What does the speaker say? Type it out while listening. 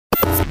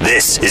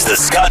This is the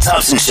Scott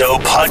Thompson Show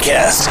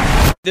podcast.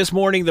 This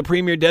morning, the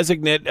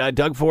Premier-designate,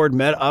 Doug Ford,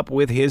 met up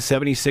with his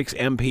 76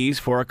 MPs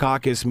for a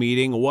caucus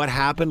meeting. What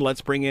happened?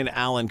 Let's bring in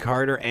Alan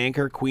Carter,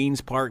 anchor,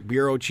 Queen's Park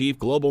Bureau Chief,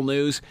 Global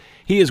News.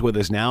 He is with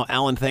us now.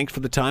 Alan, thanks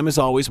for the time, as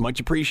always. Much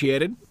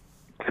appreciated.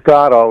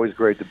 Scott, always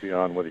great to be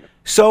on with you.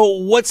 So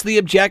what's the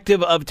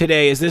objective of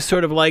today? Is this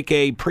sort of like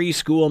a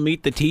preschool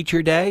meet the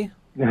teacher day?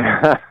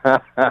 Yeah,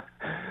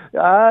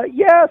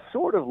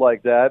 sort of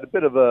like that. A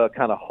bit of a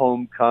kind of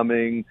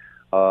homecoming,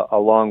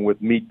 along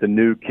with meet the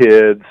new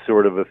kids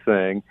sort of a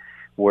thing,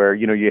 where,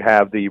 you know, you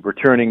have the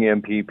returning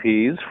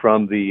MPPs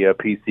from the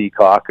PC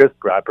caucus,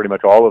 pretty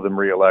much all of them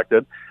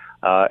reelected,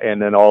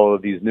 and then all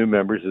of these new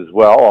members as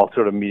well, all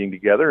sort of meeting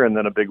together, and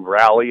then a big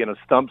rally and a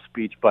stump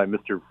speech by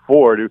Mr.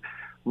 Ford, who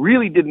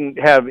really didn't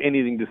have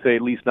anything to say,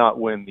 at least not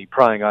when the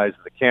prying eyes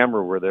of the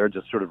camera were there,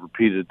 just sort of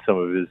repeated some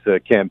of his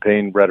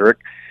campaign rhetoric,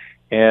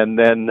 and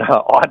then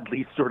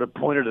oddly sort of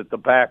pointed at the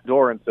back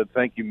door and said,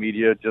 "Thank you,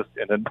 media,"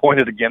 and then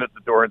pointed again at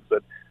the door and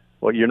said,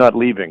 "Well, you're not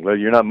leaving.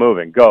 You're not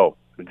moving. Go."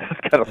 It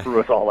just kind of threw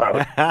us all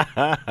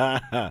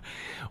out.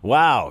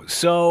 Wow.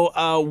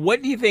 So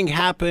what do you think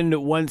happened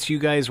once you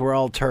guys were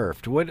all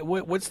turfed?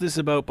 What's this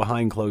about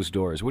behind closed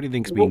doors? What do you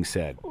think's being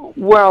said?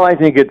 Well, I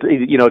think it's,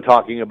 you know,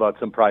 talking about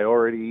some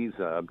priorities.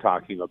 I'm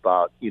talking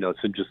about, you know,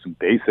 some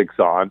basics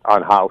on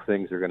how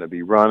things are going to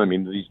be run. I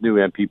mean, these new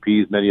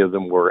MPPs, many of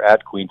them were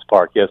at Queen's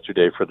Park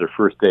yesterday for their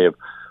first day of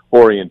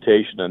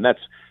orientation, and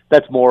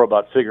that's more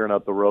about figuring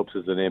out the ropes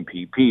as an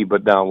MPP,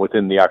 but down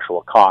within the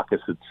actual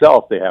caucus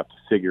itself, they have to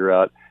figure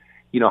out,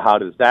 you know, how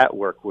does that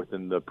work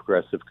within the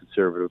Progressive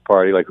Conservative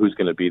Party? Like, who's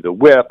going to be the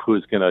whip?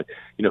 Who's going to,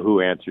 you know,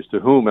 who answers to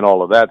whom, and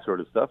all of that sort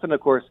of stuff. And of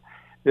course,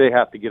 they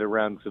have to get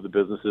around to the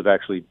business of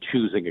actually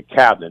choosing a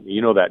cabinet.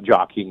 You know, that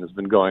jockeying has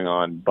been going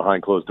on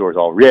behind closed doors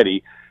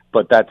already,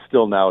 but that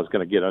still now is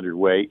going to get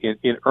underway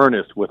in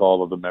earnest with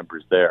all of the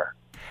members there.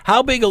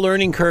 How big a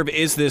learning curve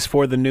is this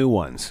for the new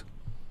ones?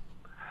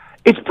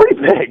 It's pretty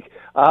big.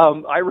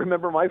 I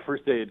remember my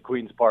first day at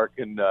Queen's Park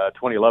in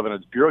 2011 as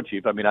bureau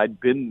chief. I mean,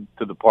 I'd been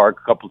to the park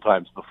a couple of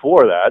times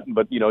before that,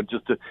 but, you know,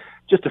 just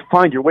to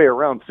find your way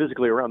around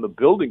physically around the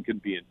building can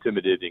be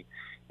intimidating.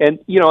 And,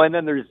 you know, and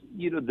then there's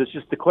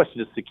just the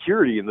question of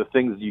security and the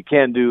things you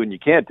can do and you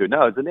can't do.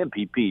 Now, as an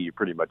MPP, you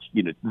pretty much,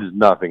 you know, there's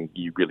nothing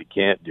you really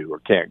can't do or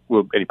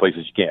any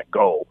places you can't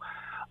go,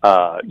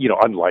 you know,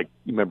 unlike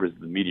members of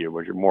the media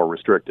where you're more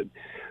restricted.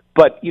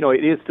 But, you know,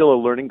 it is still a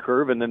learning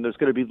curve, and then there's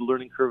going to be the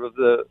learning curve of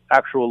the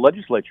actual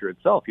legislature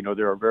itself. You know,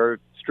 there are very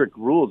strict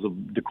rules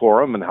of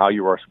decorum and how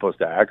you are supposed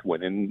to act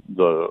when in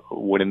the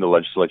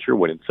legislature,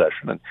 when in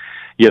session. And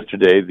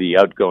yesterday, the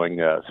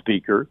outgoing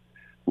speaker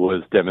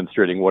was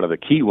demonstrating one of the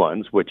key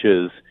ones, which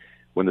is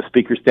when the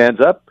speaker stands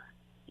up,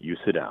 you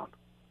sit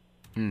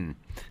down.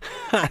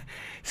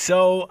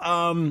 So,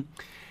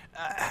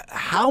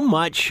 how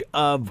much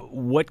of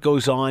what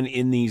goes on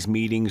in these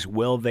meetings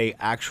will they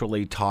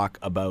actually talk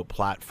about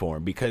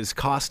platform? Because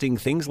costing,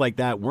 things like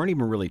that weren't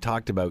even really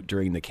talked about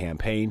during the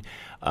campaign.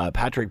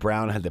 Patrick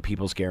Brown had the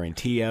People's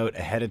Guarantee out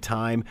ahead of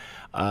time.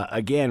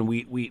 Again,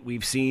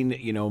 we've seen,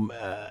 you know,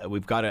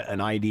 we've got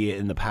an idea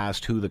in the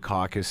past who the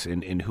caucus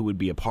and who would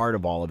be a part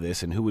of all of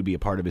this and who would be a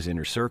part of his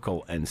inner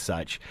circle and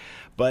such.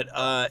 But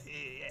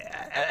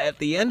at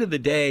the end of the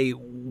day,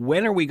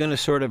 when are we going to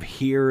sort of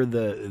hear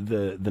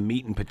the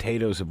meat and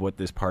potatoes of what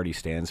this party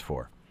stands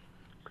for?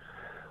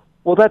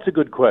 Well, that's a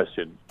good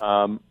question.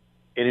 And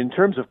in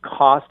terms of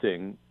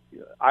costing,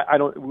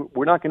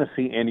 we're not going to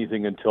see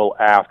anything until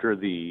after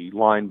the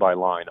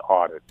line-by-line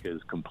audit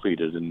is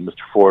completed. And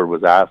Mr. Ford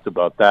was asked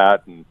about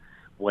that and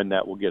when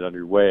that will get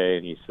underway,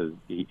 and he says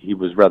he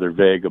was rather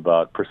vague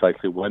about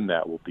precisely when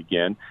that will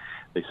begin.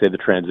 They say the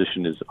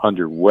transition is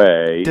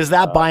underway. Does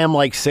that buy him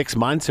like 6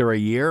 months or a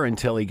year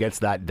until he gets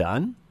that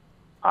done?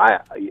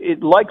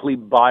 It likely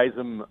buys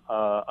him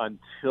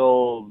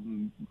until,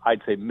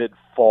 I'd say,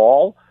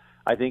 mid-fall.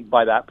 I think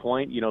by that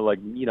point,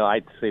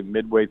 I'd say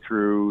midway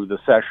through the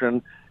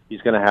session,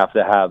 he's going to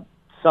have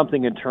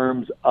something in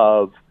terms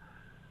of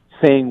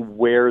saying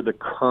where the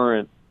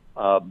current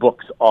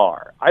books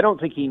are. I don't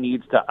think he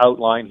needs to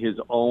outline his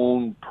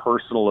own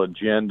personal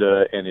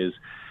agenda and his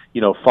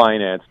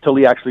finance till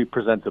he actually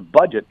presents a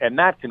budget, and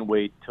that can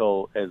wait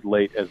till as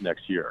late as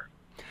next year.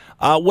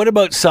 What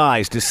about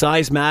size? Does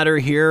size matter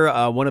here?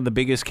 One of the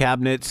biggest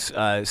cabinets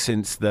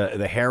since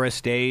the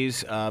Harris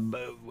days.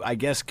 I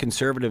guess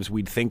conservatives,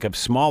 we'd think of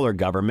smaller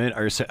government.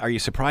 Are you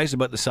surprised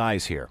about the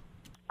size here?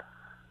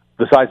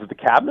 The size of the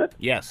cabinet?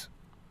 Yes.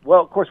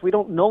 Well, of course, we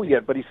don't know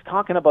yet, but he's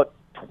talking about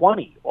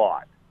 20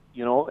 odd,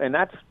 and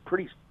that's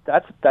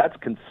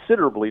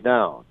considerably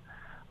down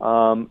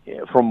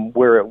from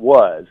where it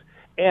was.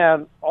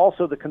 And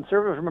also, the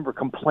Conservatives, remember,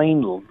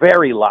 complained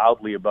very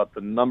loudly about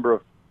the number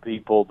of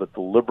people that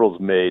the Liberals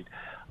made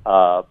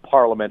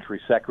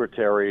parliamentary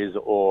secretaries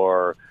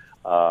or,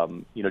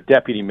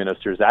 deputy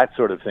ministers, that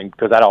sort of thing,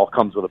 because that all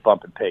comes with a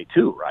bump in pay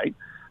too, right,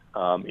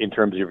 in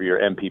terms of your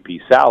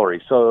MPP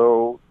salary.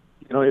 So,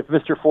 if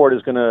Mr. Ford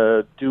is going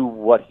to do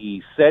what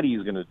he said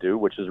he's going to do,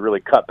 which is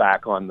really cut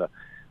back on the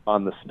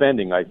on the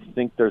spending, I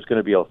think there's going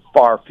to be a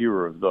far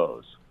fewer of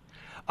those.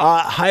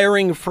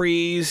 Hiring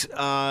freeze.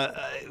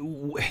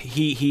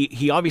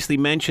 He obviously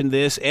mentioned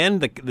this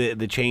and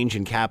the change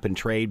in cap and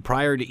trade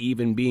prior to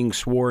even being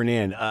sworn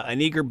in.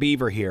 An eager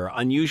beaver here.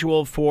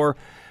 Unusual for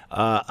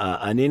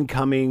an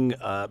incoming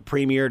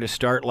premier to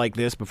start like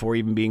this before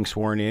even being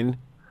sworn in.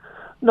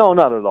 No,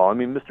 not at all. I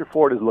mean, Mr.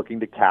 Ford is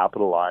looking to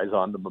capitalize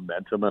on the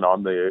momentum and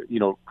on the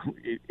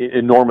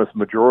enormous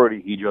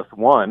majority he just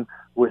won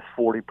with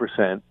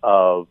 40%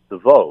 of the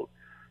vote.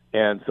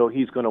 And so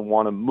he's going to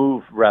want to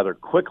move rather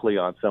quickly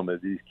on some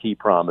of these key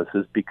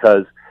promises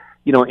because,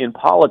 in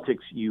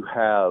politics you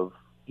have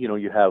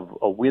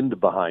a wind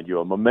behind you,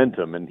 a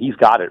momentum, and he's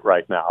got it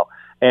right now,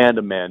 and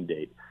a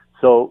mandate.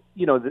 So,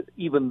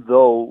 even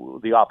though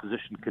the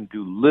opposition can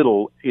do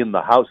little in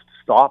the House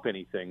to stop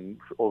anything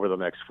over the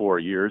next 4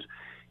 years,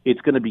 it's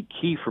going to be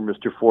key for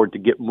Mr. Ford to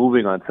get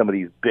moving on some of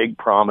these big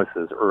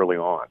promises early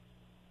on.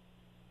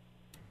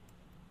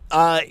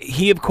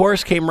 He, of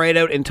course, came right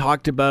out and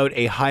talked about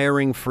a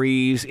hiring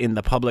freeze in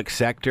the public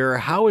sector.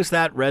 How is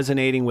that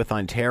resonating with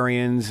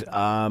Ontarians?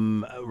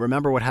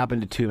 Remember what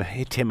happened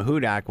to Tim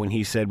Hudak when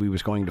he said we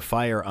was going to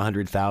fire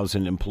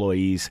 100,000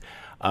 employees.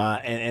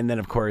 And then,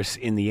 of course,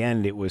 in the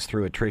end, it was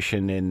through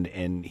attrition,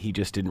 and he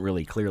just didn't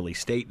really clearly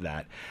state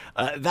that.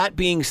 That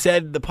being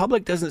said, the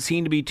public doesn't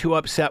seem to be too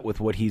upset with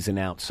what he's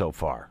announced so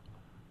far.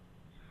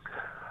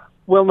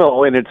 Well,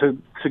 no, and it's a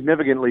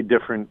significantly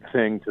different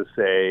thing to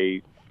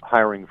say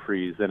hiring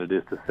freeze than it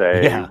is to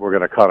say we're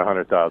going to cut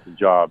 100,000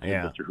 jobs.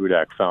 Yeah. Mr.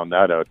 Hudak found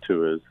that out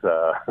to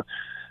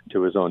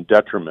his own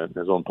detriment,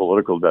 his own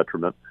political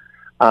detriment.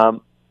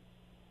 And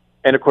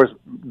of course,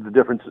 the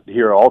difference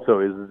here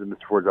also is that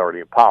Mr. Ford's already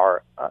in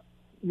power.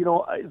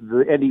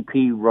 The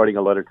NDP writing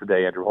a letter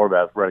today, Andrew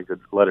Horwath writing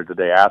a letter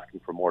today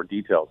asking for more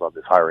details on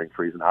this hiring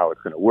freeze and how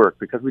it's going to work,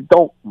 because we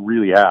don't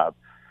really have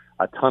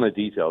a ton of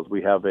details.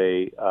 We have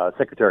a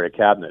Secretary of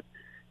Cabinet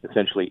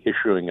essentially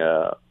issuing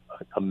a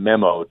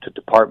memo to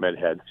department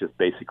heads just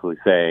basically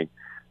saying,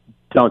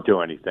 don't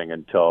do anything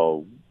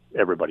until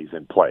everybody's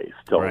in place.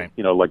 Till, right.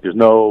 There's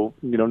no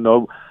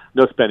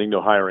spending,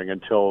 no hiring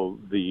until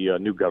the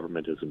new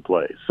government is in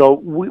place.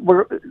 So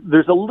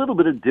there's a little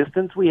bit of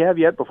distance we have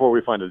yet before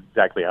we find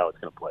exactly how it's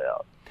going to play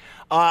out.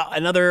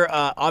 Another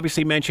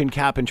obviously mentioned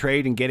cap and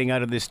trade and getting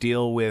out of this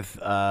deal with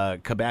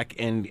Quebec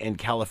and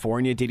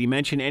California. Did he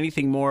mention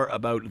anything more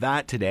about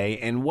that today?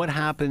 And what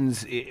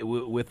happens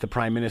with the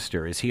Prime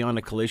Minister? Is he on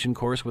a collision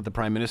course with the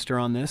Prime Minister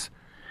on this?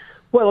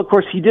 Well, of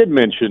course, he did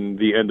mention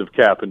the end of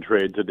cap and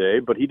trade today,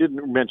 but he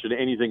didn't mention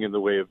anything in the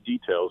way of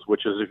details,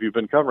 which is, if you've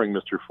been covering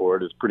Mr.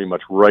 Ford, is pretty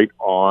much right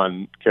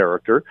on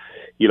character.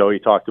 He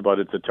talked about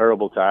it's a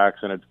terrible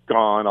tax and it's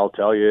gone. I'll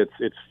tell you,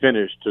 it's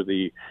finished, to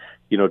the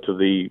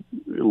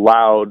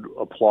loud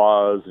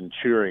applause and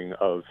cheering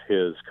of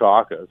his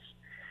caucus.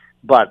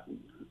 But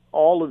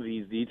all of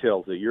these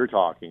details that you're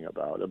talking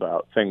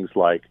about things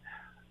like,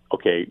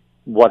 okay,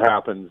 what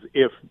happens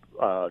if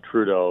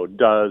Trudeau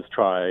does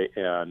try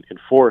and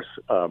enforce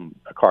a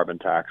carbon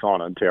tax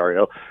on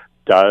Ontario?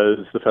 Does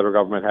the federal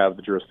government have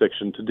the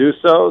jurisdiction to do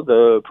so?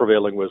 The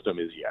prevailing wisdom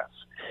is yes.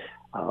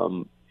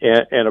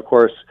 And of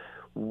course,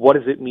 what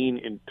does it mean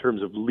in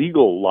terms of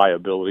legal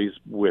liabilities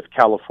with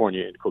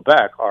California and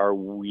Quebec? Are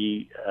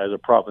we, as a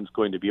province,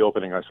 going to be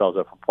opening ourselves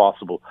up for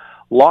possible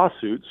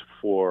lawsuits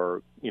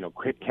for,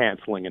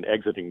 canceling and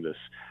exiting this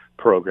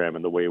program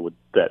in the way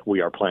that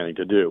we are planning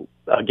to do?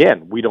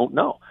 Again, we don't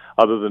know,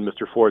 other than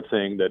Mr. Ford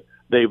saying that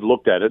they've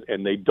looked at it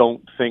and they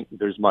don't think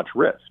there's much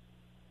risk.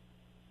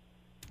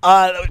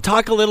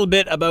 Talk a little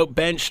bit about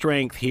bench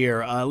strength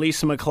here.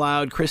 Lisa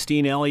MacLeod,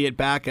 Christine Elliott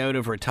back out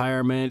of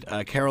retirement,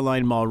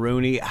 Caroline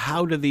Mulroney.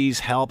 How do these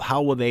help?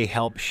 How will they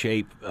help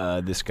shape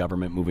this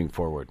government moving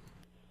forward?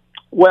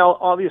 Well,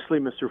 obviously,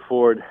 Mr.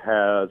 Ford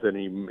has, and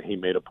he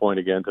made a point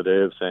again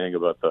today of saying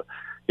about the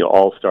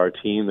all-star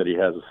team that he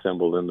has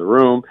assembled in the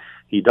room.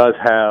 He does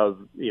have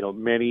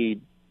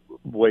many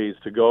ways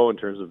to go in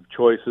terms of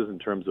choices, in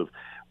terms of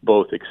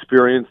both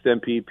experienced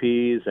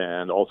MPPs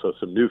and also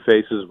some new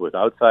faces with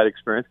outside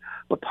experience.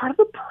 But part of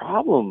the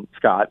problem,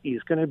 Scott,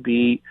 is going to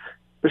be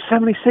there's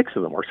 76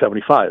 of them, or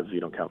 75 if you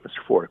don't count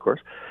Mr. Ford, of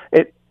course.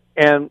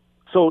 And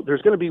so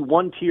there's going to be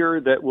one tier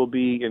that will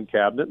be in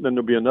cabinet, and then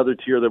there'll be another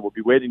tier that will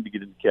be waiting to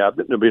get into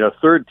cabinet, and there'll be a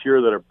third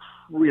tier that are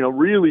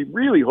really,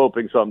 really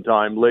hoping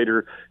sometime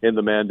later in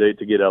the mandate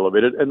to get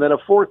elevated, and then a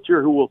fourth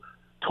tier who will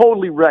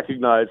totally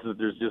recognize that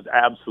there's just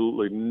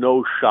absolutely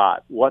no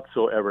shot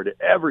whatsoever to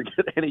ever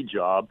get any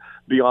job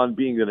beyond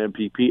being an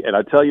MPP. And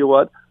I tell you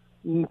what,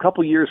 a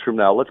couple years from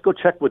now, let's go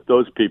check with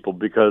those people,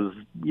 because,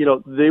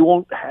 they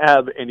won't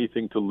have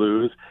anything to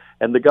lose,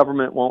 and the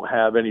government won't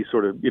have any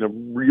sort of,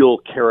 real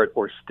carrot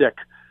or stick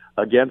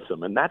against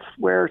them. And that's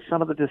where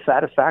some of the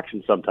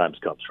dissatisfaction sometimes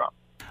comes from.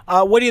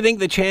 What do you think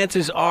the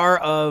chances are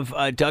of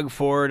Doug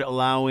Ford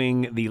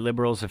allowing the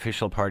Liberals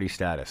official party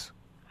status?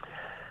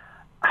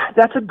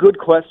 That's a good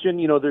question.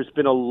 There's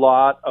been a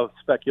lot of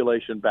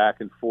speculation back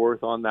and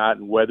forth on that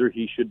and whether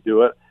he should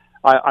do it.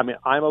 I mean,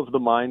 I'm of the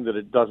mind that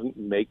it doesn't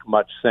make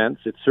much sense.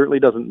 It certainly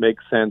doesn't make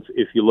sense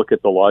if you look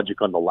at the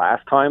logic on the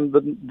last time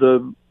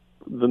the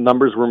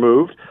numbers were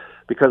moved,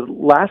 because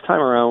last time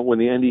around when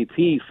the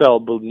NDP fell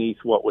beneath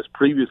what was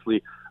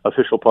previously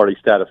official party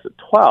status at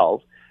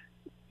 12,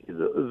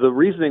 the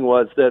reasoning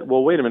was that,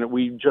 well, wait a minute,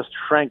 we just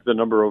shrank the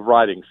number of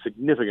ridings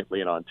significantly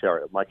in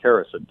Ontario. Mike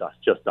Harris had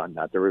just done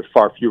that. There were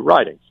far fewer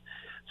ridings.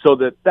 So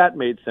that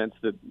made sense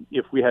that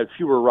if we had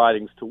fewer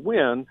ridings to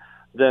win,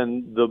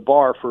 then the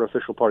bar for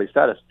official party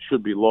status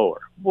should be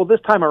lower. Well, this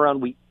time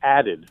around, we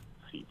added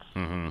seats.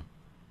 Mm-hmm.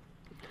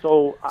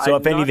 So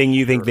if anything,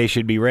 you think they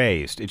should be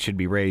raised? It should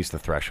be raised, the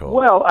threshold.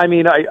 Well, I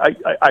mean,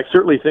 I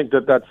certainly think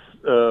that's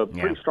a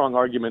pretty strong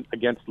argument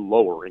against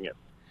lowering it.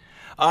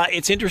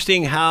 It's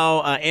interesting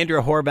how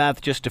Andrea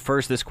Horwath just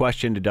defers this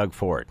question to Doug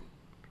Ford.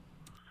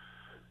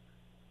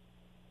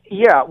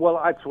 Yeah, well,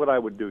 that's what I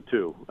would do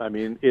too. I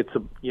mean, it's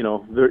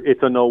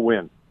a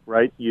no-win,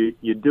 right?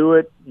 You do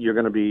it,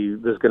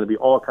 there's going to be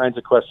all kinds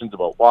of questions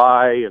about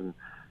why, and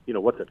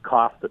what's it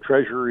cost the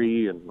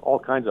Treasury, and all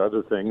kinds of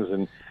other things,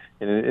 and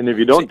if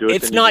you don't do it,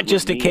 it's not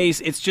just a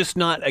case. It's just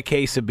not a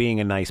case of being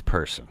a nice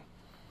person.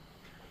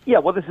 Yeah,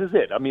 well, this is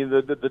it. I mean,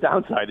 the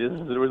downside is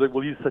that we're like,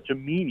 well, he's such a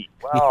meanie.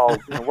 Well,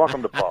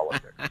 welcome to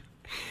politics.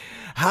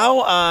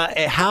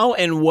 How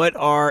and what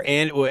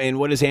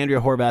is Andrea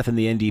Horwath and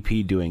the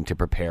NDP doing to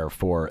prepare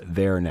for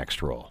their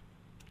next role?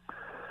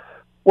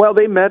 Well,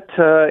 they met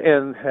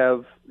and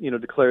have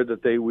declared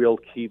that they will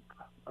keep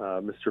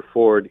Mr.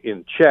 Ford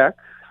in check.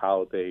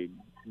 How they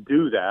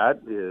do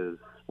that is,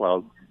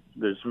 well,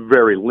 there's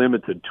very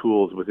limited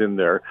tools within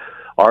their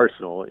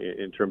arsenal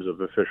in terms of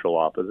official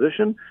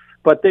opposition.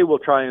 But they will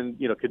try and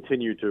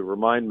continue to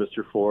remind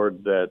Mr.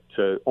 Ford that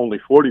only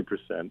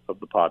 40% of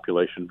the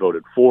population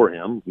voted for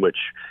him, which,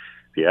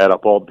 if you add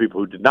up all the people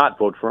who did not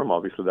vote for him,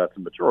 obviously that's a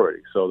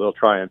majority. So they'll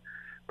try and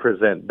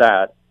present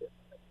that.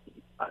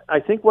 I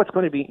think what's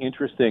going to be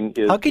interesting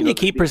is... How can you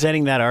keep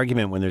presenting that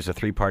argument when there's a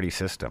three-party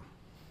system?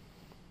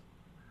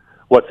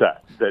 What's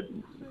that? That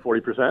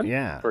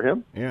 40% for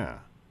him? Yeah.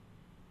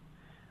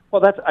 Well,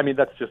 that's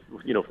just,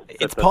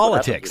 it's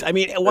politics. I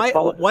mean,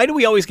 why do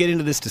we always get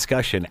into this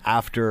discussion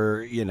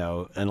after, an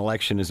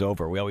election is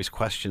over? We always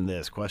question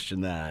this,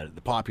 question that,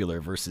 the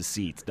popular versus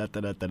seats,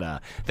 da-da-da-da-da.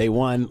 They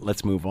won,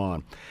 let's move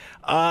on.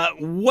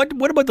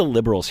 What about the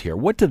Liberals here?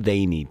 What do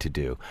they need to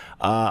do?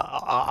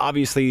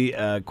 Obviously,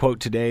 quote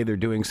today, they're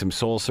doing some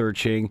soul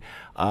searching.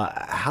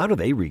 How do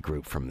they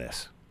regroup from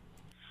this?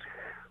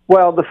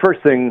 Well, the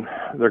first thing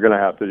they're going to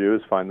have to do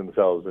is find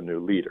themselves a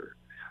new leader.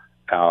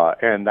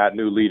 And that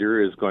new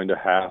leader is going to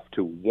have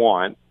to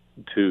want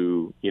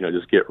to,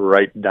 just get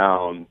right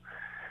down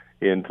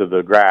into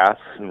the grass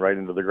and right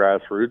into the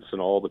grassroots and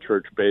all the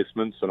church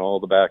basements and all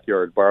the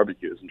backyard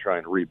barbecues and try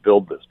and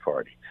rebuild this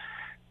party.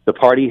 The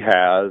party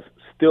has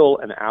still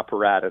an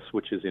apparatus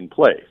which is in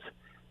place.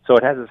 So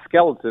it has a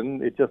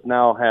skeleton. It just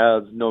now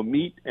has no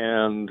meat,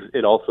 and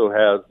it also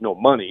has no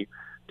money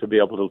to be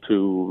able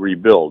to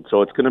rebuild.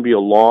 So it's going to be a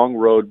long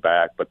road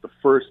back, but the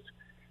first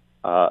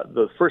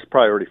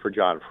priority for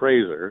John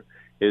Fraser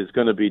is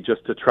going to be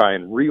just to try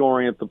and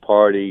reorient the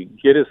party,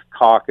 get his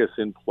caucus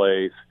in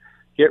place,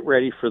 get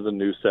ready for the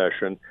new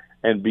session,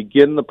 and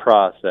begin the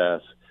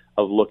process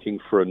of looking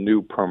for a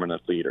new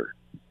permanent leader.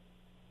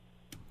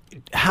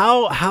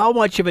 How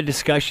much of a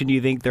discussion do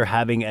you think they're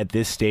having at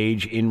this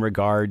stage in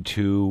regard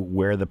to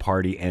where the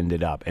party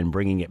ended up and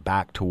bringing it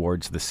back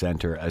towards the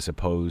center as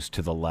opposed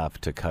to the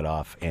left to cut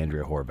off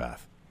Andrea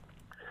Horwath?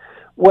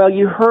 Well,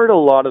 you heard a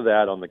lot of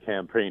that on the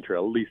campaign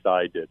trail, at least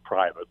I did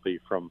privately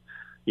from,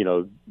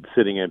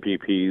 sitting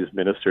MPPs.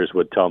 Ministers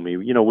would tell me,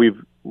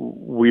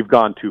 we've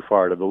gone too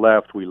far to the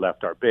left. We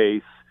left our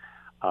base.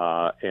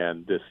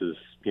 And this is,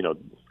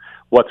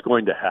 what's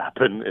going to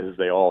happen, as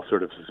they all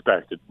sort of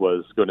suspected,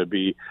 was going to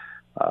be,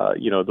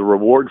 the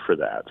reward for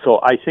that. So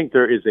I think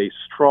there is a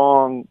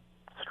strong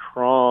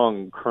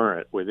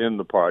current within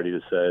the party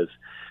that says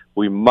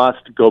we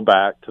must go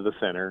back to the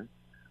center.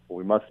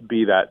 We must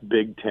be that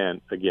big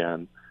tent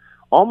again.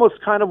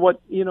 Almost kind of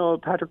what,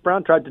 Patrick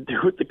Brown tried to do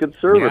with the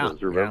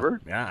Conservatives,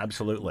 remember? Yeah,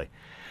 absolutely.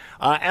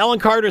 Alan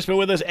Carter's been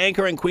with us,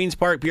 anchor and Queen's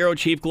Park Bureau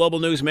Chief, Global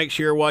News. Make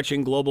sure you're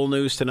watching Global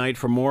News tonight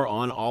for more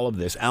on all of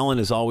this. Alan,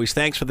 as always,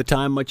 thanks for the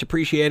time. Much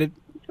appreciated.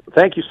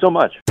 Thank you so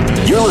much.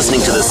 You're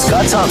listening to The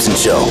Scott Thompson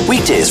Show,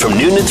 weekdays from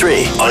noon to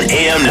 3 on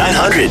AM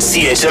 900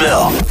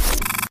 CHML.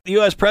 The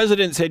U.S.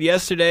 president said the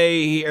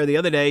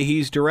other day,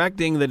 he's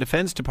directing the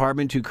Defense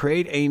Department to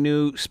create a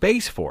new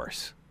Space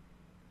Force.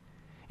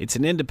 It's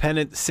an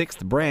independent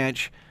sixth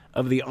branch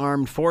of the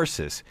armed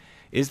forces.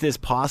 Is this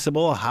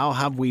possible? How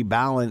have we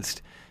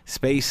balanced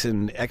space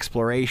and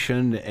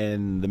exploration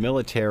and the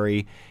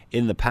military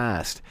in the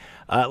past?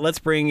 Let's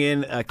bring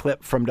in a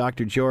clip from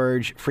Dr.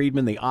 George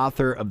Friedman, the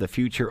author of The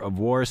Future of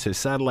War. Says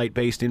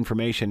satellite-based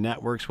information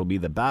networks will be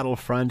the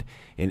battlefront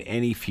in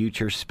any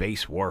future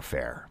space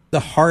warfare. The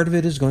heart of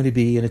it is going to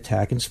be an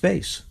attack in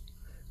space.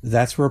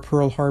 That's where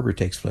Pearl Harbor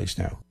takes place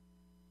now.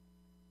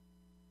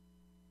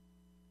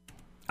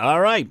 All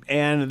right,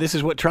 and this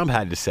is what Trump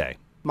had to say.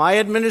 My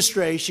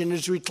administration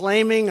is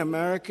reclaiming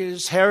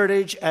America's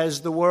heritage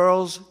as the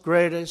world's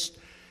greatest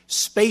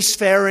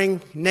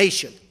spacefaring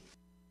nation.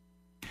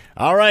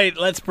 All right,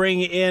 let's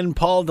bring in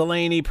Paul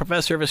Delaney,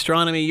 professor of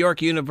astronomy,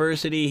 York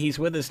University. He's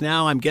with us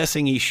now. I'm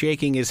guessing he's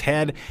shaking his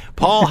head.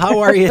 Paul, how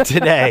are you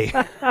today?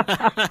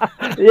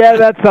 Yeah,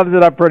 that sums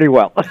it up pretty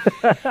well.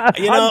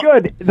 I'm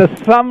good.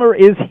 The summer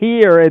is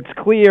here. It's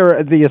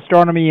clear. The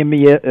astronomer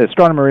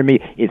in me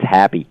is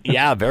happy.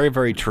 Yeah, very,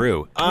 very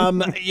true.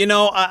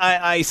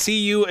 I see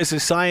you as a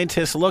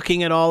scientist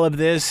looking at all of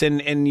this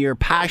and your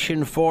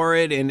passion for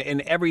it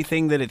and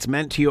everything that it's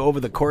meant to you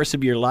over the course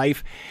of your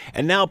life.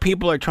 And now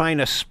people are trying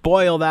to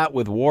spoil that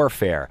with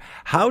warfare.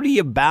 How do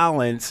you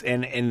balance,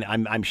 and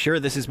I'm sure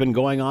this has been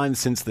going on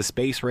since the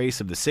space race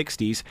of the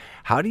 60s,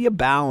 how do you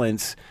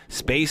balance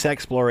space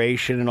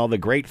exploration and all the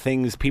great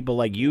things people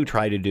like you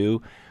try to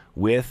do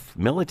with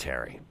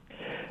military?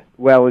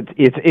 Well,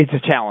 it's a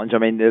challenge. I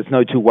mean, there's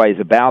no two ways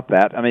about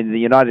that. I mean, the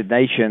United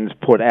Nations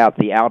put out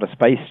the Outer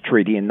Space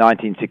Treaty in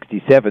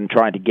 1967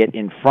 trying to get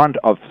in front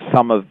of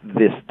some of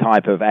this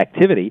type of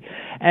activity.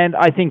 And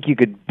I think you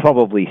could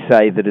probably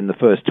say that in the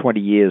first 20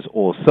 years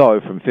or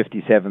so, from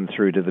 57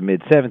 through to the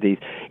mid-70s,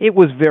 it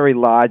was very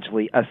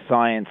largely a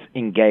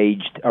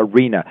science-engaged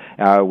arena.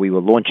 We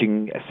were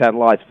launching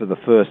satellites for the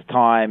first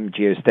time,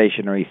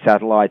 geostationary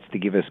satellites to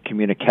give us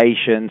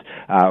communications,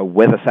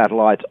 weather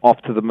satellites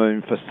off to the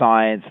moon for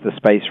science, the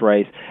space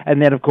race,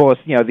 and then, of course,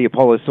 the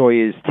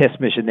Apollo-Soyuz test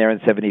mission there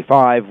in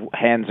 75,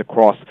 hands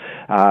across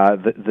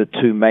the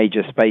two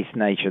major space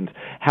nations.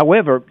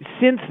 However,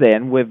 since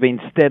then, we've been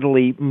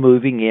steadily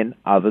moving in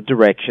other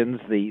directions.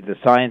 The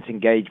science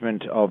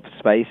engagement of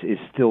space is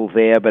still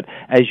there, but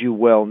as you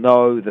well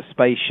know, the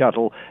Space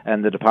Shuttle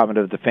and the Department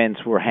of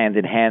Defense were hand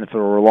in hand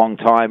for a long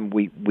time.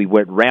 We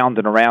went round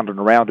and around and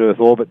around Earth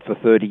orbit for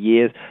 30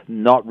 years,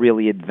 not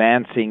really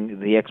advancing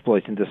the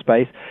exploits into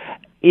space.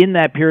 In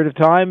that period of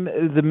time,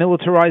 the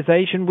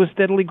militarization was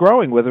steadily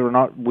growing, whether or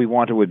not we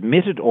want to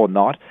admit it or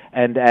not.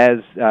 And as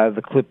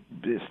the clip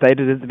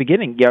stated at the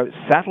beginning,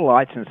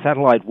 satellites and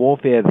satellite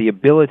warfare, the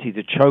ability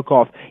to choke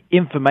off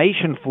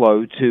information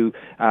flow to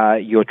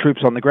your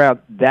troops on the ground,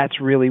 that's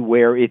really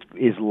where it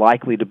is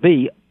likely to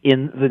be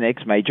in the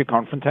next major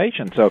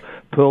confrontation. So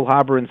Pearl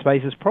Harbor in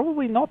space is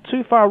probably not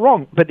too far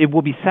wrong, but it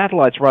will be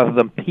satellites rather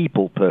than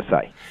people per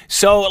se.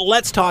 So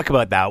let's talk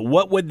about that.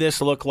 What would this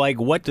look like?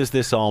 What does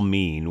this all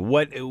mean?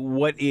 What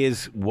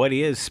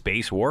is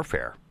space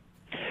warfare?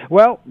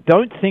 Well,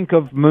 don't think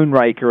of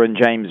Moonraker and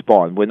James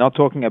Bond. We're not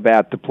talking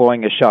about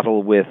deploying a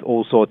shuttle with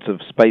all sorts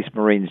of space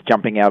marines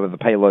jumping out of the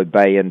payload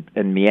bay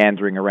and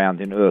meandering around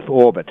in Earth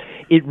orbit.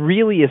 It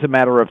really is a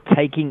matter of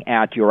taking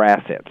out your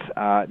assets.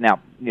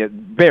 Now,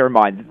 bear in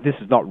mind, this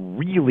is not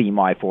really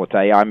my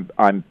forte.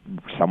 I'm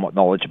somewhat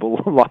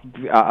knowledgeable, like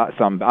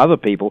some other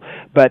people,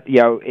 but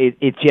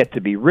it's yet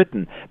to be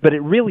written. But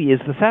it really is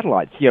the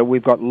satellites.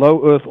 We've got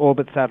low Earth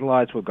orbit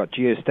satellites, we've got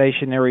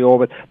geostationary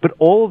orbit, but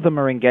all of them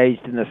are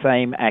engaged in the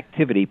same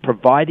activity,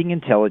 providing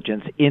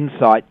intelligence,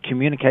 insight,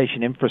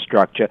 communication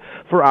infrastructure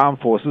for armed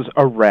forces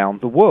around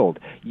the world.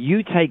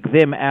 You take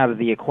them out of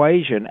the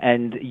equation,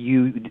 and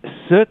you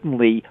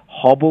certainly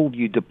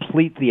you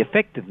deplete the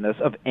effectiveness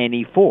of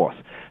any force.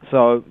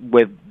 So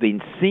we've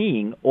been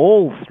seeing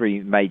all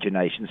three major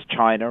nations,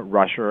 China,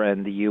 Russia,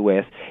 and the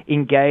U.S.,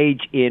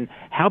 engage in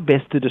how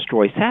best to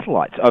destroy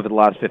satellites over the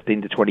last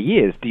 15 to 20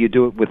 years. Do you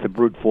do it with the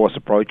brute force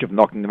approach of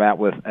knocking them out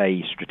with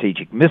a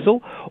strategic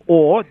missile,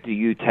 or do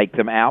you take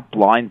them out,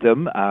 blind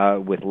them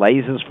with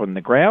lasers from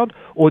the ground,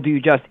 or do you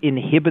just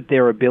inhibit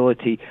their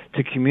ability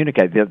to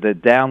communicate, the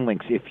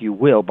downlinks, if you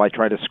will, by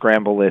trying to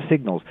scramble their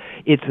signals?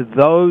 It's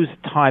those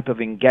type of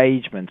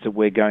engagements that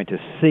we're going to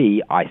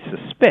see, I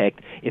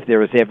suspect, if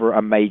there is ever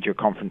a major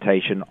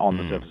confrontation on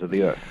the surface of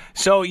the Earth.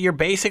 So you're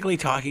basically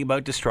talking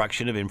about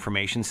destruction of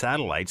information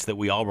satellites that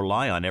we all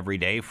rely on every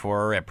day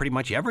for pretty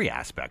much every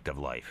aspect of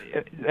life.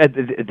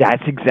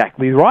 That's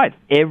exactly right.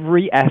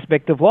 Every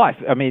aspect of life.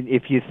 I mean,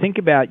 if you think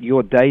about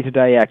your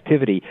day-to-day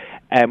activity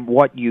and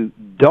what you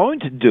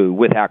don't do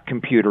with our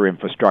computer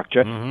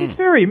infrastructure, it's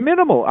very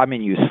minimal. I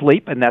mean, you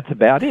sleep, and that's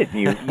about it.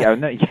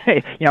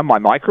 My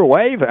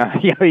microwave,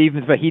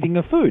 even for heating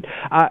of food.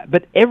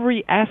 But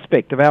every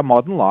aspect of our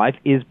modern life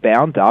is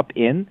bound up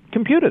in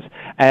computers,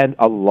 and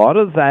a lot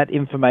of that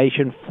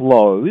information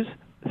flows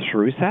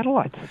through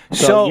satellites.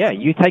 So,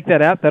 you take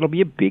that out, that'll be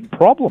a big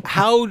problem.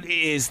 How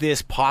is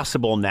this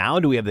possible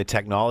now? Do we have the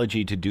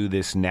technology to do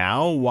this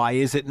now? Why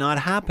is it not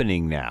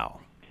happening now?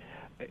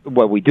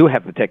 Well, we do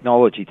have the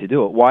technology to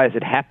do it. Why is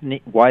it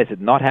happening? Why is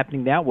it not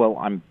happening now? Well,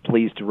 I'm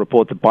pleased to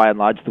report that by and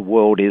large the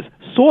world is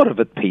sort of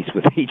at peace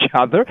with each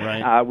other.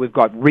 Right. We've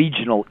got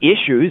regional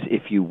issues,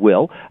 if you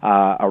will,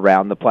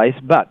 around the place,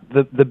 but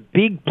the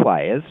big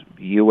players,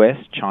 U.S.,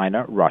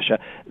 China, Russia,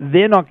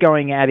 they're not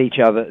going at each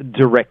other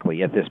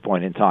directly at this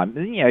point in time.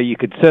 You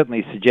could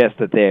certainly suggest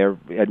that they're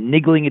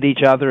niggling at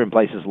each other in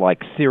places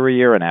like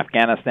Syria and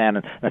Afghanistan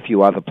and a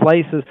few other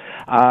places,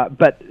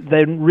 but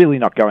they're really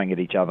not going at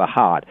each other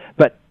hard.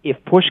 But if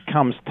push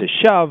comes to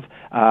shove,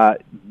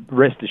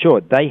 rest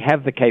assured, they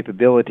have the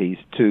capabilities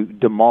to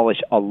demolish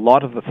a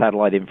lot of the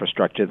satellite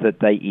infrastructure that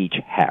they each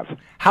have.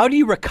 How do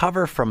you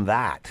recover from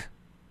that?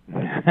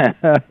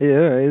 Yeah,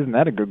 isn't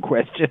that a good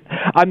question?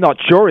 I'm not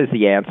sure is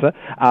the answer.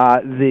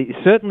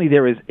 Certainly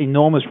there is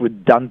enormous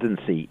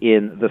redundancy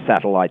in the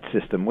satellite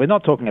system. We're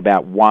not talking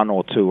about one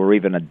or two or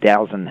even a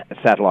dozen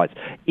satellites.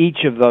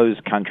 Each of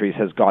those countries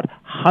has got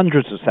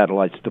hundreds of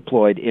satellites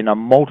deployed in a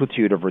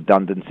multitude of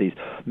redundancies,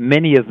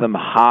 many of them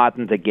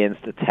hardened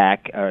against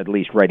attack, or at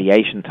least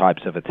radiation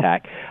types of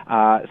attack.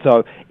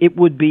 So it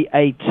would be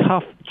a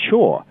tough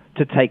chore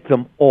to take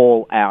them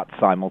all out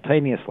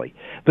simultaneously.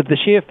 But the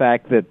sheer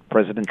fact that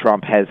President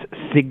Trump has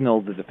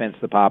signaled the Defense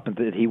Department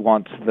that he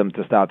wants them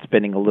to start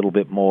spending a little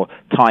bit more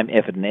time,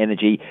 effort, and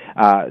energy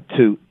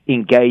to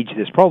engage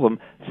this problem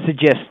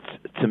suggests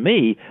to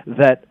me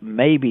that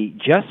maybe,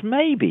 just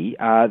maybe,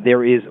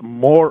 there is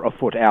more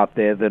afoot out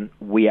there than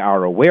we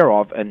are aware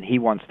of, and he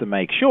wants to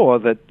make sure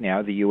that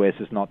the U.S.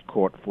 is not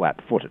caught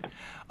flat-footed.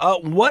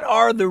 What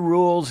are the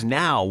rules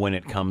now when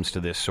it comes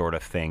to this sort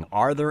of thing?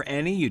 Are there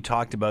any? You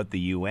talked about the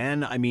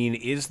UN. I mean,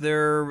 is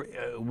there?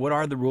 What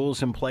are the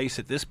rules in place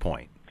at this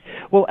point?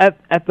 Well,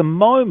 at the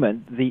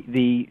moment,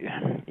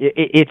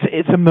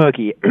 it's a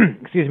murky.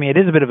 Excuse me. It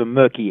is a bit of a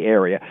murky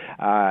area,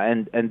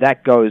 and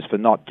that goes for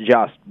not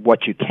just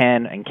what you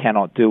can and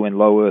cannot do in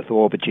low Earth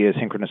orbit,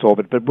 geosynchronous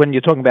orbit, but when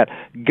you're talking about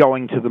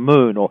going to the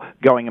moon or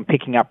going and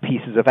picking up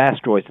pieces of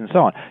asteroids and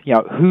so on.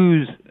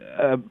 Whose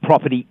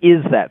property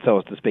is that, so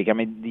as to speak? I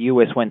mean, the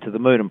U.S. went to the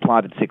moon and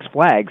planted 6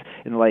 flags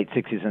in the late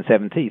 60s and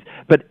 70s,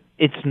 but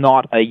it's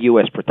not a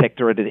U.S.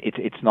 protectorate.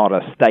 It's not a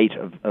state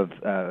of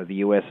the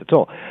U.S. at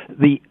all.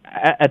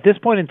 At this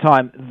point in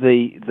time,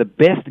 the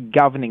best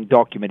governing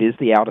document is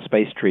the Outer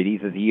Space Treaty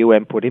that the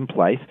UN put in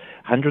place,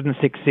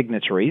 106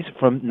 signatories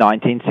from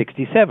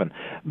 1967.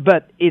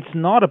 But it's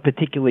not a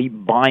particularly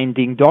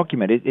binding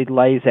document. It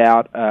lays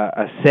out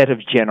a set of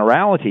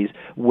generalities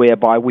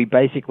whereby we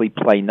basically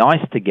play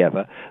nice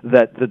together,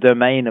 that the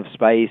domain of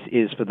space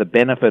is for the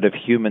benefit of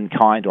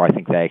humankind, or I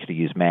think they actually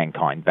used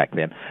mankind back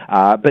then.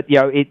 But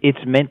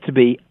it's meant to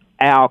be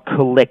our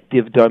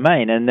collective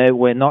domain, and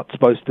we're not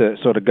supposed to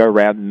sort of go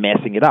around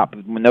messing it up.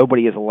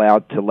 Nobody is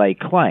allowed to lay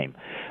claim.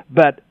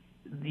 But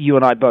you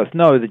and I both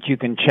know that you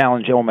can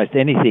challenge almost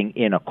anything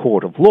in a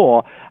court of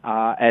law,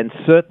 and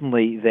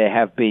certainly there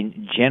have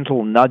been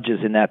gentle nudges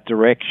in that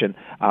direction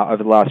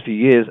over the last few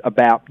years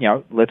about,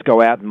 let's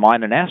go out and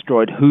mine an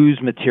asteroid.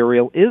 Whose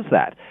material is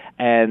that?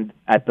 And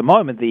at the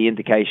moment, the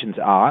indications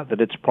are that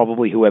it's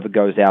probably whoever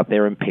goes out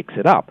there and picks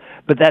it up.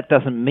 But that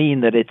doesn't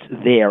mean that it's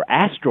their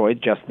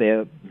asteroid, just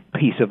their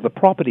piece of the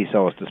property,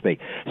 so as to speak.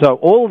 So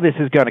all of this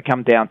is going to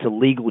come down to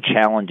legal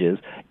challenges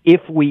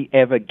if we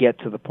ever get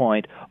to the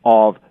point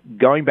of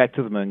going back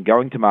to the moon,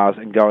 going to Mars,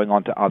 and going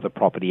on to other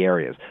property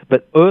areas.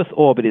 But Earth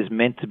orbit is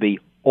meant to be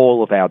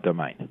all of our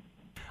domain.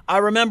 I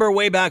remember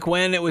way back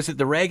when, it was at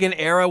the Reagan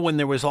era, when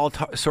there was all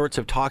sorts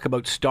of talk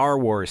about Star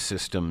Wars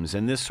systems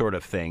and this sort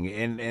of thing,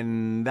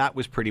 and that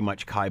was pretty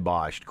much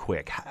kiboshed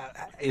quick.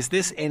 Is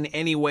this in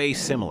any way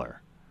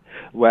similar?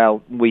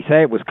 Well, we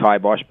say it was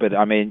kibosh, but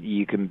I mean,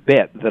 you can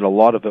bet that a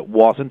lot of it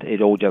wasn't.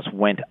 It all just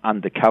went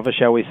undercover,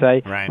 shall we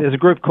say. Right. There's a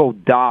group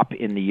called DARP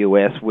in the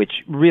U.S., which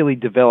really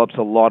develops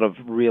a lot of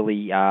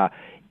really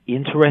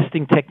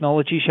interesting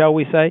technology, shall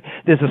we say.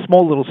 There's a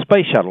small little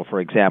space shuttle, for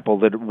example,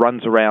 that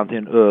runs around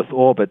in Earth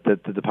orbit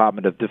that the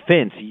Department of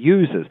Defense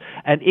uses,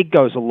 and it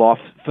goes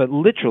aloft for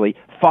literally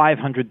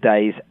 500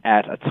 days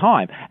at a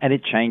time, and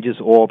it changes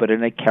orbit,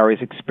 and it carries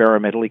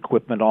experimental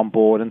equipment on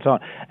board, and so on.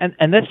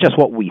 And that's just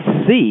what we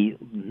see.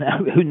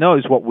 Who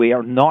knows what we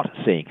are not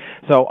seeing?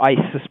 So I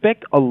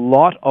suspect a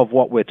lot of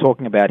what we're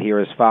talking about here,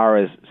 as far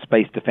as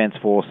Space Defense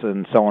Force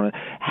and so on,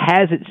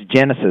 has its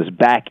genesis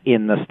back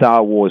in the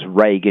Star Wars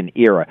Reagan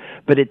era.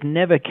 But it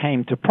never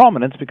came to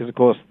prominence because, of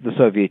course, the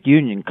Soviet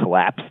Union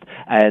collapsed,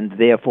 and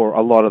therefore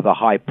a lot of the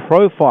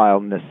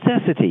high-profile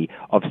necessity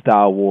of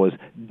Star Wars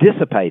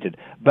dissipated.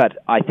 But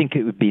I think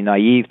it would be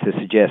naive to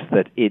suggest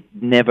that it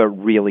never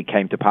really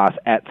came to pass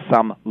at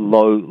some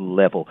low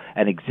level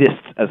and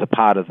exists as a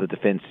part of the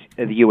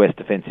U.S.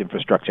 defense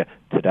infrastructure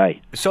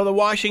today. So the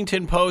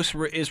Washington Post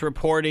is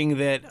reporting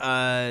that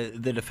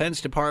the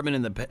Defense Department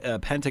and the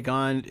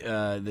Pentagon,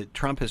 that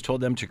Trump has told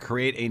them to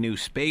create a new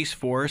Space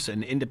Force,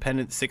 an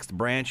independent sixth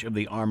branch of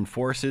the armed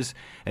forces.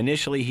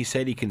 Initially, he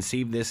said he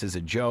conceived this as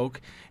a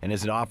joke and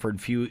has offered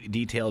few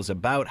details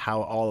about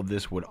how all of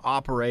this would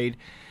operate.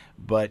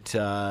 But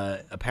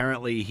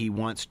apparently he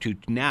wants to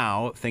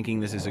now,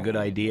 thinking this is a good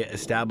idea,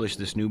 establish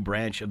this new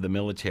branch of the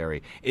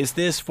military. Is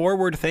this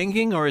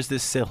forward-thinking or is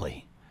this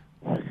silly?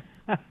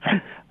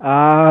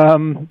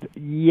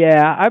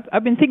 Yeah,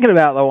 I've been thinking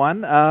about the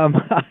one.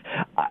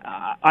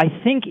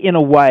 I think in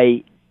a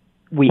way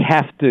we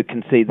have to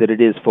concede that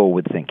it is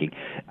forward-thinking.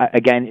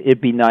 Again,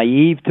 it'd be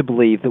naive to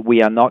believe that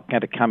we are not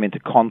going to come into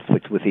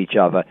conflict with each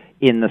other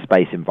in the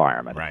space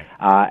environment. Right.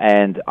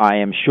 And I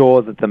am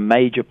sure that the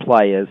major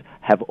players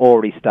have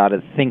already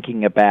started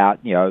thinking about,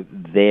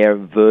 their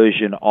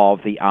version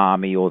of the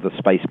Army or the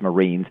Space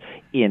Marines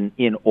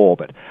in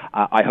orbit.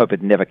 I hope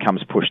it never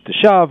comes push to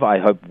shove. I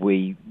hope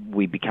we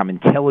become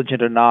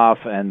intelligent enough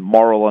and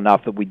moral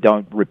enough that we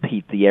don't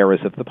repeat the errors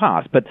of the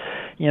past. But,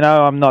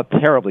 I'm not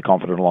terribly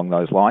confident along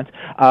those lines.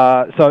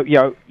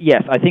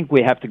 Yes, I think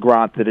we have to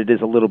grant that it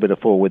is a little bit of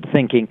forward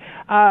thinking.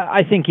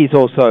 I think he's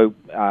also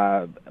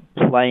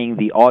playing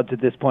the odds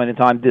at this point in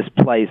time. This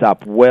plays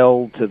up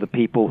well to the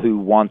people who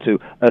want to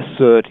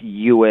assert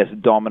U.S.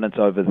 dominance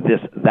over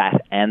this,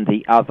 that, and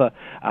the other.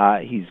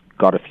 He's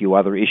got a few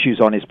other issues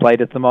on his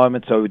plate at the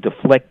moment, so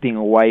deflecting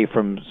away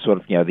from sort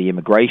of, the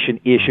immigration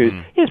issues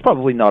is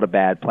probably not a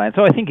bad plan.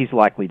 So I think he's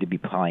likely to be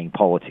playing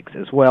politics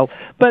as well.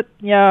 But,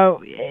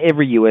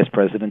 every U.S.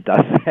 president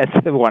does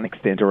that to one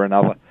extent or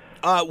another.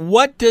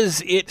 What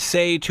does it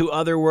say to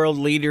other world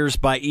leaders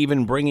by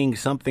even bringing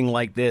something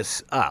like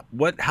this up?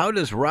 How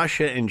does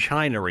Russia and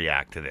China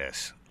react to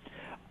this?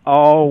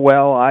 Oh,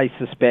 well, I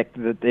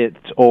suspect that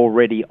it's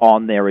already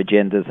on their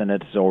agendas and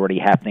it's already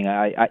happening.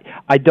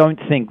 I don't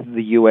think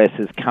the U.S.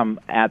 has come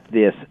at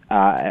this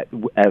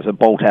as a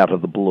bolt out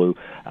of the blue.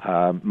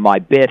 My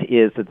bet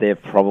is that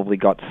they've probably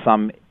got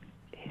some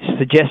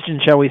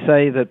suggestion, shall we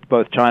say, that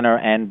both China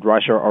and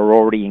Russia are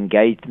already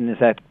engaged in this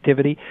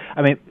activity.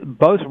 I mean,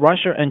 both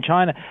Russia and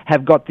China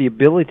have got the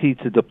ability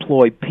to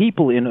deploy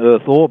people in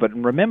Earth orbit,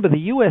 and remember, the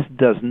U.S.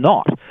 does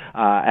not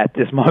at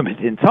this moment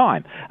in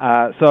time.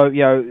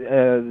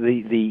 The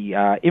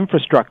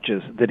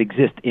infrastructures that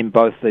exist in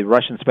both the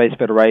Russian Space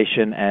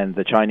Federation and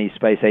the Chinese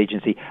Space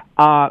Agency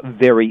are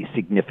very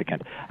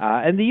significant.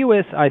 And the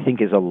U.S., I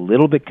think, is a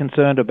little bit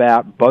concerned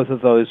about both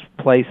of those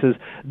places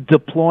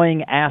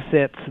deploying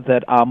assets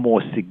that are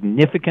more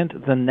significant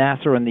than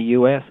NASA and the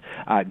U.S.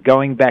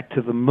 Going back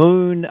to the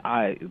moon,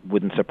 it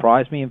wouldn't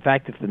surprise me, in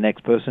fact, if the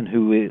next person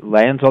who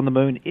lands on the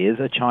moon is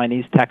a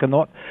Chinese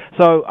tachonaut.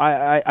 So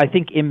I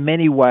think in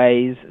many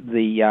ways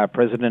the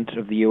President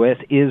of the U.S.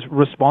 is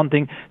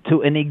responding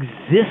to an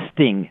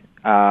existing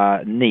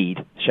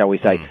need, shall we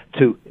say,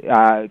 to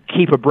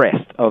keep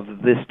abreast of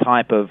this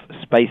type of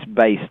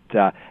space-based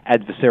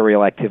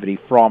adversarial activity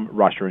from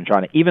Russia and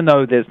China. Even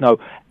though there's no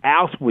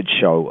outward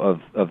show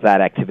of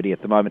that activity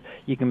at the moment,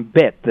 you can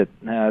bet that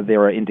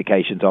there are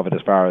indications of it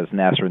as far as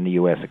NASA and the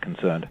U.S. are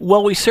concerned.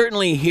 Well, we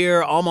certainly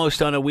hear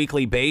almost on a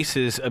weekly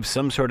basis of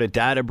some sort of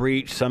data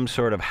breach, some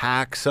sort of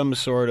hack, some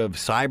sort of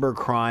cyber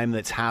crime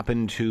that's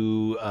happened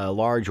to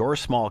large or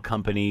small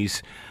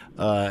companies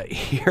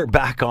here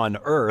back on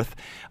Earth.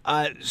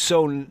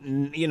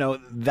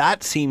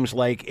 That seems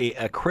like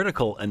a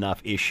critical enough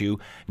issue.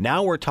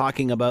 Now we're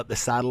talking about the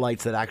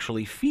satellites that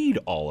actually feed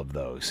all of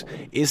those.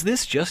 Is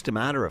this just a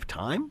matter of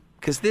time?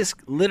 Because this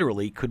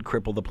literally could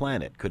cripple the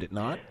planet, could it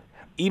not?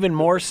 Even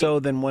more so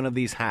than one of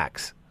these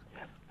hacks.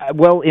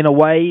 Well, in a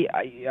way,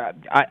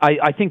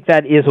 I think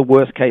that is a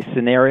worst-case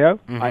scenario.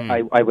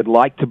 I would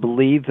like to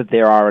believe that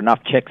there are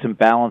enough checks and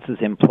balances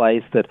in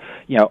place that,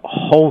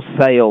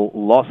 wholesale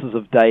losses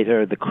of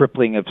data, the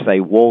crippling of, say,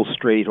 Wall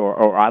Street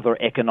or other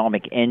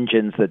economic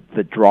engines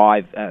that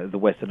drive the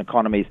Western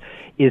economies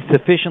is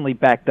sufficiently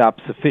backed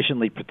up,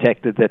 sufficiently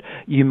protected that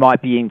you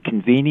might be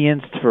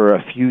inconvenienced for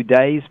a few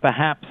days,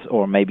 perhaps,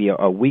 or maybe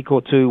a week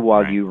or two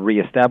while you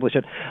reestablish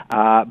it.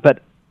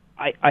 But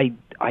I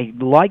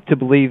like to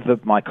believe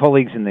that my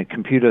colleagues in the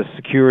computer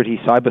security,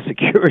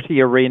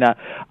 cybersecurity arena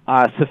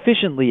are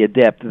sufficiently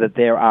adept that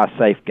there are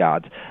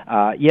safeguards.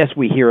 Yes,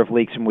 we hear of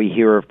leaks and we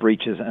hear of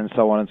breaches and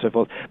so on and so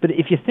forth. But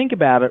if you think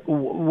about it,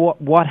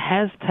 what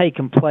has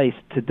taken place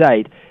to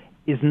date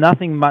is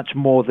nothing much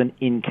more than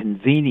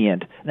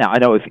inconvenient. Now, I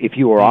know if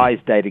you or I's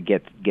data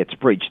gets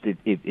breached,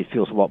 it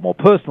feels a lot more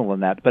personal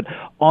than that. But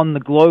on the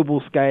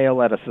global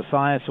scale, at a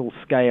societal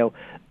scale,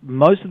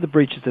 most of the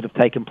breaches that have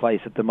taken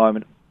place at the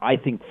moment, I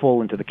think,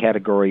 fall into the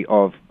category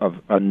of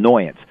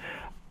annoyance.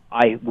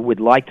 I would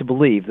like to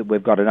believe that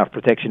we've got enough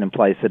protection in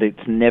place that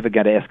it's never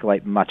going to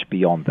escalate much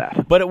beyond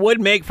that. But it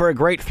would make for a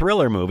great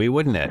thriller movie,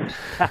 wouldn't it?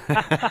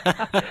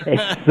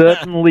 It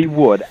certainly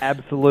would,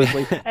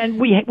 absolutely. And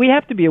we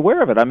have to be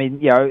aware of it. I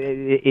mean,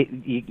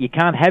 you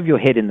can't have your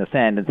head in the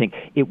sand and think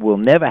it will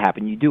never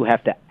happen. You do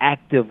have to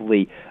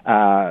actively,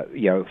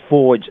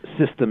 forge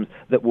systems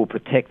that will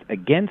protect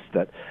against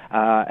it.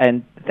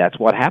 And that's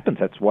what happens.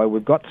 That's why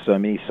we've got so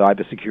many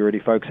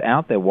cybersecurity folks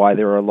out there, why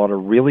there are a lot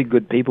of really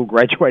good people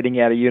graduating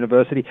out of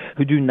university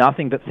who do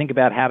nothing but think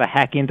about how to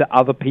hack into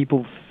other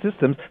people's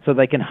systems so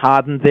they can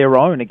harden their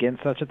own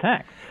against such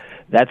attacks.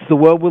 That's the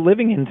world we're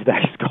living in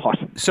today, Scott.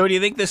 So do you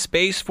think the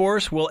Space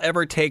Force will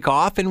ever take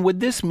off? And would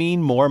this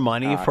mean more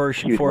money for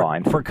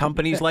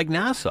companies like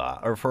NASA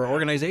or for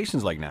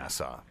organizations like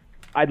NASA?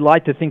 I'd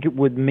like to think it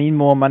would mean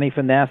more money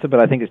for NASA,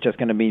 but I think it's just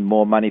going to mean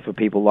more money for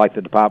people like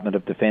the Department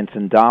of Defense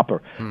and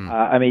DARPA.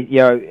 I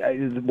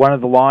mean, one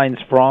of the lines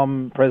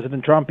from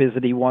President Trump is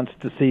that he wants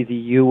to see the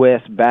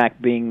U.S.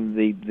 back being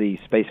the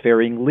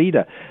spacefaring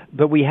leader.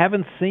 But we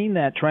haven't seen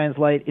that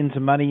translate into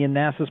money in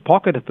NASA's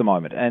pocket at the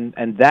moment,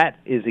 and that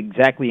is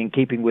exactly in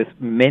keeping with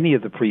many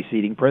of the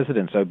preceding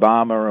presidents,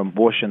 Obama and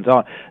Bush and so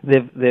on.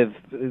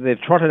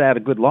 They've trotted out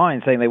a good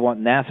line saying they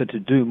want NASA to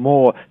do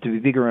more, to be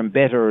bigger and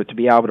better, to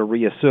be able to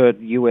reassert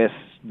U.S.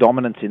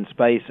 dominance in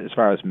space as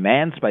far as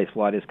manned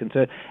spaceflight is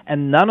concerned,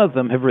 and none of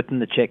them have written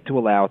the check to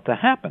allow it to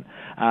happen.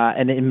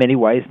 And in many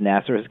ways,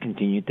 NASA has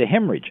continued to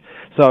hemorrhage.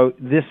 So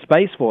this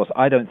Space Force,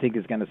 I don't think,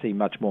 is going to see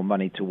much more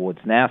money towards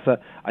NASA.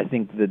 I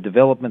think the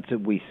developments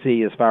that we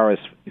see as far as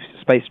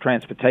space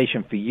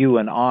transportation for you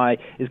and I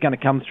is going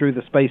to come through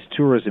the space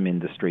tourism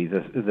industry,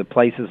 the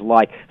places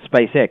like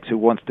SpaceX, who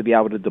wants to be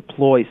able to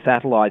deploy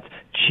satellites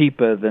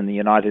cheaper than the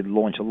United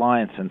Launch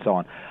Alliance and so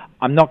on.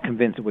 I'm not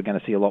convinced that we're going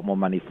to see a lot more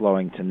money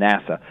flowing to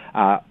NASA.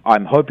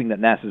 I'm hoping that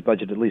NASA's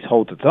budget at least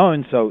holds its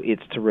own, so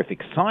its terrific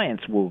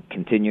science will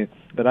continue,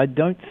 but I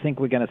don't think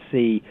we're going to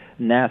see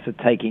NASA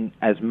taking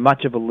as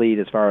much of a lead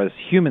as far as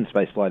human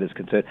spaceflight is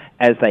concerned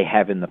as they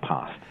have in the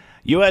past.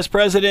 U.S.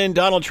 President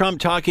Donald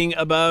Trump talking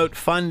about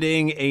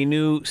funding a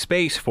new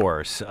Space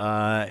Force.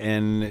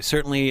 And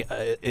certainly,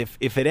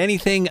 if at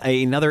anything,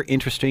 another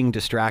interesting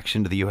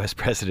distraction to the U.S.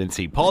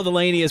 presidency. Paul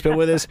Delaney has been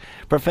with us,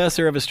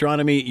 professor of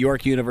astronomy,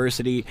 York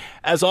University.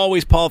 As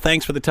always, Paul,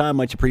 thanks for the time.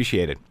 Much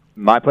appreciated.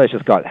 My pleasure,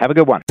 Scott. Have a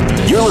good one.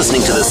 You're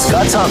listening to The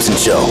Scott Thompson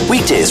Show,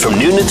 weekdays from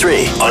noon to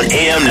 3 on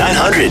AM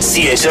 900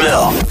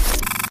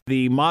 CHML.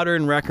 The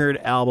Modern Record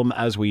album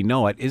as we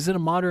know it. Is it a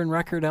Modern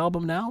Record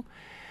album now?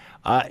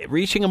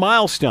 Reaching a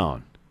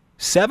milestone,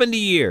 70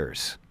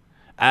 years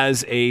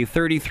as a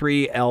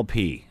 33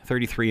 LP,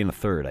 33 and a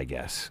third, I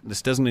guess.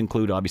 This doesn't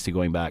include, obviously,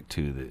 going back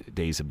to the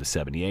days of the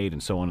 78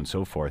 and so on and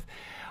so forth.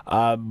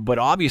 But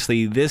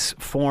obviously, this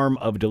form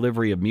of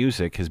delivery of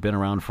music has been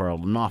around for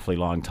an awfully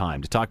long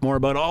time. To talk more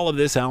about all of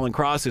this, Alan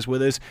Cross is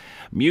with us,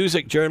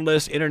 music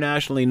journalist,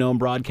 internationally known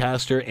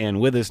broadcaster, and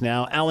with us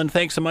now. Alan,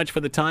 thanks so much for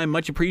the time.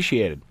 Much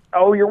appreciated.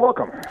 Oh, you're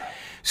welcome.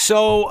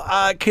 So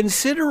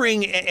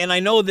considering, and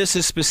I know this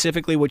is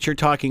specifically what you're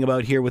talking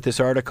about here with this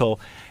article,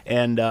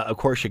 and of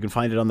course you can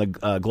find it on the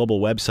Global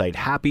website,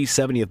 Happy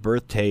 70th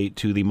Birthday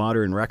to the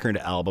Modern Record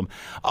album.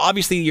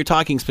 Obviously you're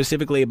talking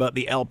specifically about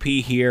the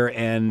LP here,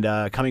 and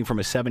coming from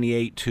a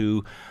 78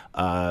 to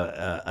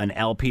an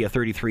LP, a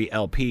 33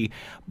 LP,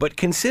 but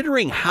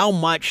considering how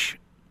much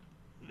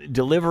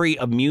delivery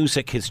of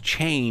music has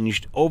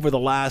changed over the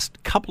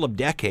last couple of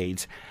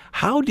decades,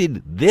 how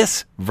did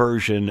this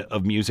version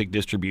of music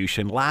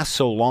distribution last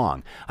so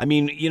long? I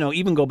mean,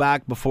 even go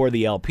back before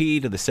the LP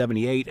to the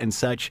 78 and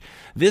such.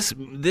 This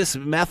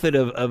method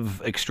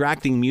of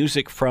extracting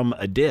music from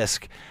a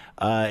disc,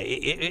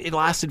 it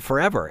lasted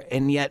forever,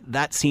 and yet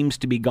that seems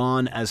to be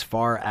gone as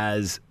far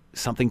as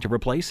something to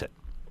replace it.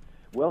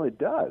 Well, it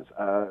does.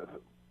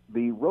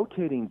 The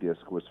rotating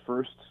disc was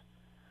first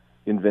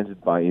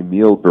invented by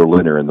Emil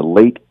Berliner in the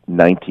late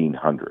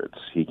 1900s.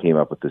 He came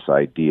up with this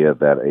idea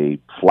that a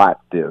flat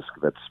disc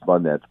that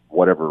spun at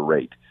whatever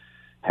rate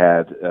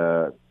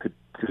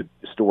could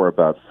store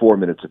about 4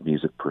 minutes of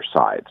music per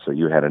side. So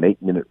you had an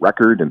 8-minute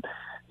record, and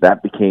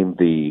that became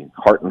the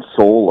heart and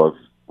soul of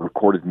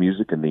recorded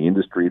music in the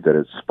industry that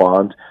has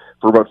spawned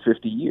for about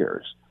 50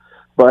 years.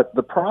 But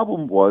the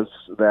problem was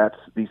that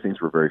these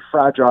things were very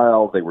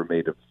fragile. They were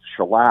made of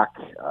shellac.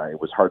 It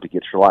was hard to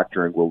get shellac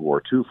during World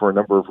War II for a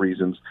number of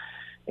reasons.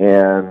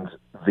 And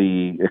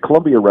the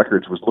Columbia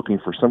Records was looking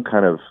for some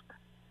kind of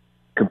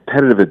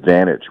competitive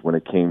advantage when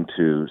it came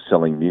to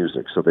selling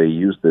music. So they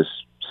used this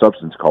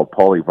substance called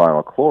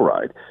polyvinyl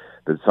chloride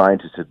that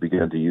scientists had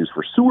begun to use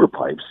for sewer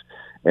pipes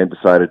and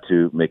decided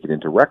to make it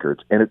into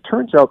records. And it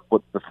turns out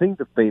what the thing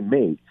that they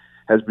made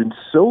has been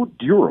so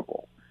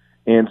durable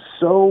and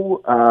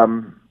so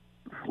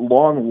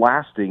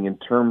long-lasting in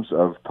terms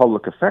of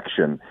public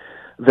affection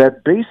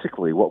that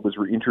basically what was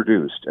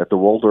reintroduced at the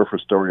Waldorf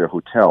Astoria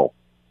Hotel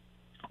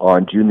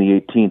on June the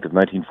 18th of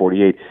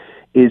 1948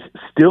 is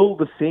still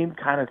the same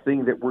kind of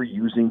thing that we're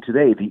using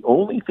today. The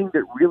only thing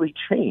that really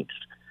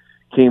changed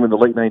came in the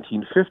late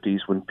 1950s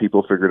when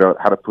people figured out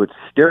how to put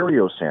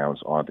stereo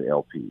sounds onto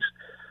LPs.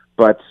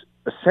 But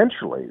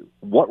essentially,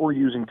 what we're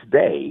using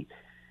today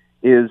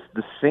is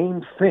the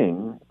same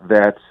thing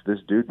that this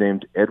dude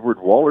named Edward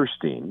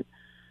Wallerstein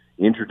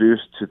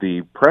introduced to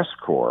the press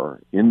corps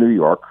in New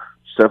York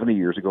 70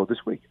 years ago this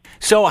week.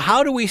 So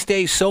how do we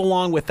stay so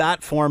long with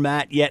that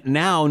format, yet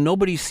now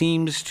nobody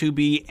seems to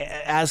be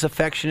as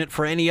affectionate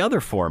for any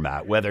other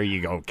format, whether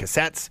you go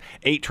cassettes,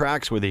 8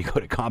 tracks, whether you go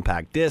to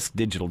compact disc,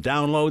 digital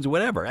downloads,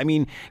 whatever. I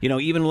mean,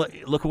 even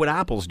look at what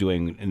Apple's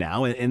doing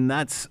now, and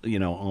that's,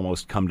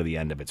 almost come to the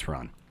end of its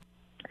run.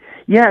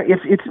 Yeah,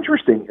 it's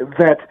interesting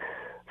that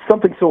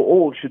something so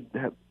old should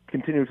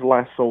continue to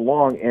last so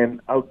long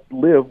and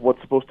outlive what's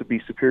supposed to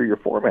be superior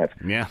formats.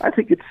 Yeah. I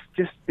think it's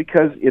just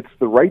because it's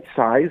the right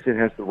size, it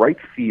has the right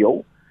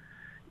feel,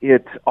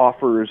 It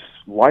offers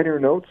liner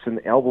notes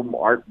and album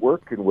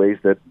artwork in ways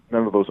that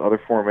none of those other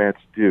formats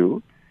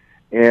do.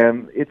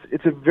 And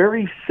it's a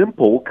very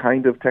simple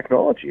kind of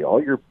technology.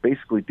 All you're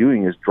basically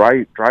doing is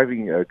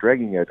dragging a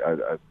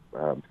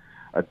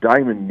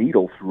diamond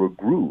needle through a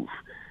groove.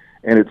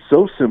 And it's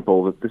so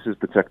simple that this is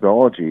the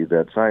technology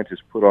that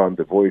scientists put on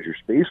the Voyager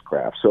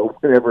spacecraft. So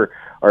whenever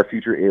our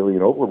future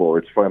alien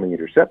overlords finally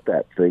intercept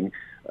that thing,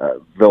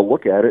 they'll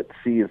look at it,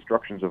 see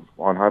instructions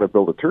on how to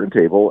build a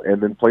turntable,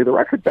 and then play the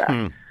record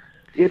back.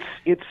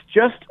 It's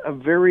just a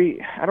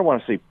very, I don't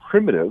want to say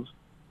primitive,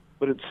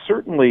 but it's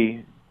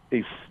certainly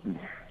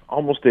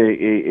almost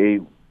a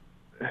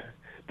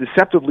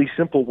deceptively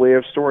simple way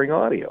of storing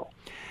audio.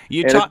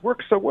 It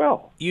works so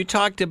well. You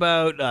talked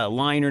about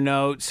liner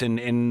notes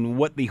and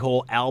what the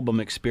whole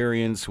album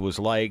experience was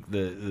like,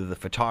 the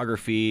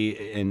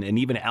photography and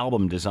even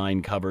album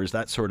design covers,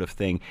 that sort of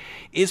thing.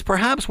 Is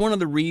perhaps one of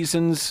the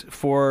reasons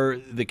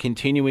for the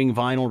continuing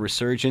vinyl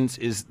resurgence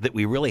is that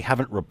we really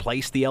haven't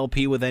replaced the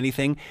LP with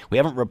anything? We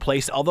haven't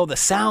replaced, although the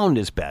sound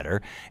is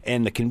better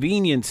and the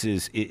convenience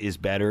is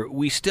better,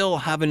 we still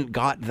haven't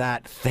got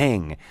that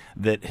thing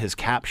that has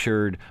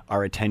captured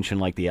our attention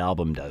like the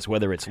album does,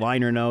 whether it's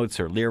liner notes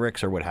or lyrics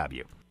or what have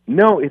you.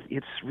 No,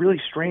 it's really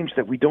strange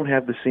that we don't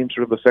have the same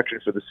sort of affection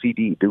for the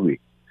CD, do we?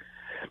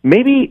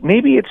 Maybe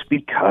it's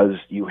because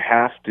you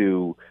have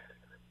to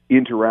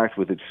interact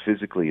with it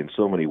physically in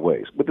so many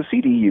ways. With the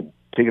CD, you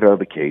take it out of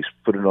the case,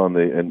 put it on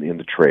in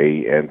the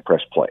tray, and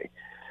press play.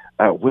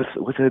 With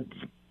a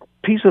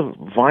piece of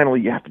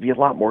vinyl, you have to be a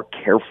lot more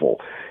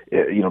careful.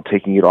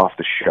 Taking it off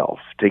the shelf,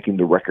 taking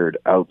the record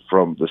out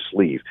from the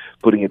sleeve,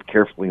 putting it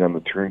carefully on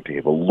the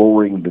turntable,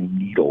 lowering the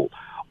needle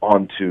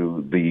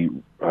onto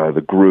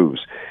the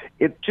grooves.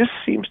 It just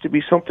seems to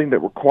be something that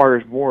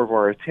requires more of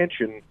our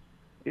attention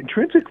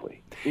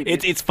intrinsically.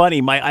 It's funny.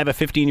 I have a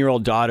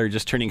 15-year-old daughter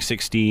just turning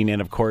 16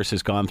 and, of course,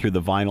 has gone through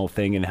the vinyl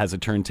thing and has a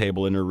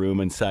turntable in her room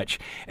and such.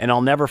 And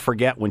I'll never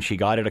forget when she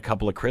got it a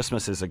couple of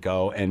Christmases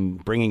ago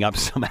and bringing up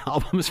some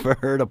albums for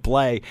her to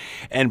play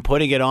and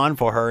putting it on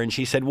for her. And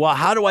she said, well,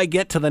 how do I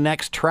get to the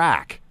next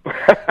track?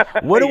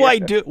 What do I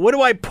do? What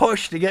do I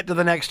push to get to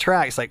the next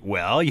track? It's like,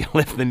 well, you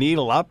lift the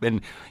needle up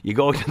and you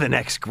go to the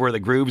next where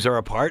the grooves are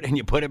apart and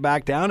you put it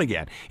back down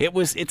again.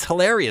 It's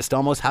hilarious to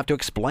almost have to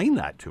explain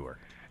that to her.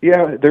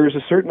 Yeah, there's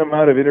a certain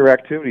amount of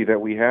interactivity that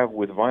we have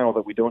with vinyl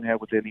that we don't have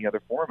with any other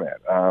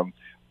format.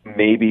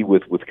 Maybe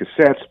with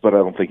cassettes, but I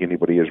don't think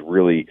anybody is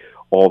really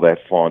all that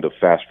fond of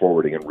fast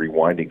forwarding and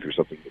rewinding through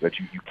something that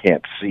you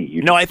can't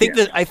see. I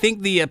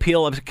think the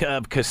appeal of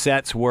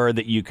cassettes were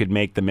that you could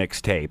make the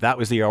mixtape. That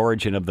was the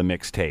origin of the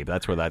mixtape.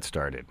 That's where that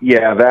started.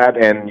 Yeah, that,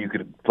 and you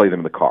could play them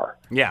in the car.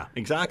 Yeah,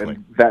 exactly.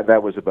 And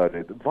that was about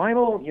it.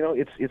 Vinyl,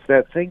 it's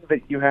that thing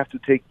that you have to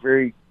take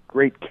very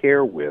great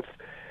care with.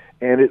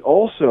 And it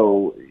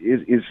also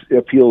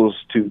appeals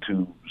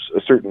to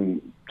a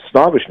certain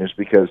snobbishness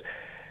because,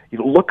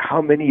 look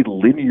how many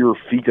linear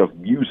feet of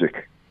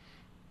music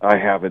I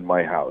have in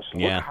my house.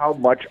 Yeah. Look how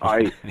much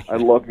I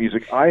love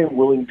music. I am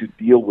willing to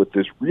deal with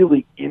this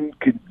really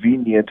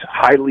inconvenient,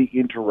 highly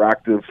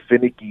interactive,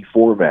 finicky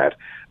format.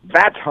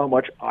 That's how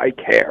much I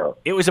care.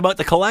 It was about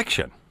the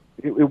collection.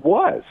 It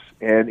was.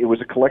 And it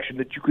was a collection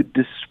that you could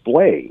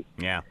display.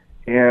 Yeah.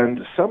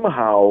 And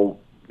somehow,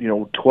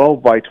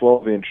 12 by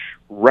 12 inch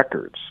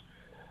records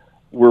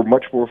were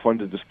much more fun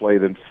to display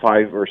than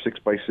 5 or 6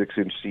 by 6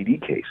 inch CD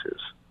cases.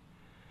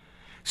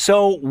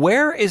 So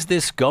where is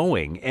this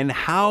going, and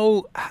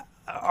how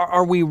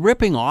are we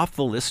ripping off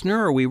the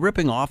listener? Are we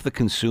ripping off the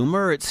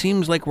consumer? It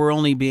seems like we're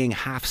only being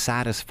half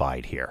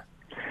satisfied here.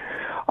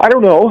 I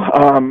don't know.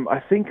 I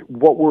think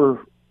what we're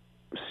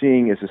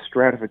seeing is a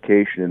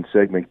stratification and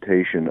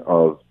segmentation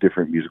of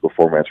different musical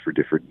formats for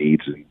different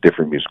needs and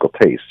different musical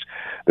tastes.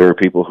 There are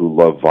people who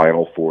love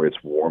vinyl for its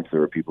warmth.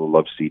 There are people who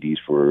love CDs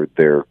for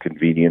their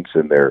convenience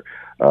and their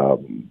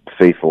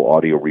faithful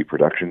audio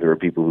reproduction. There are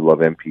people who love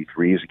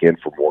MP3s, again,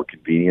 for more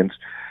convenience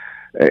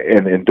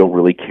and don't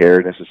really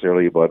care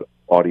necessarily about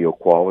audio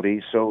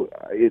quality. So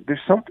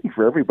there's something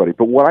for everybody.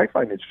 But what I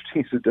find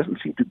interesting is it doesn't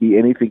seem to be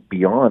anything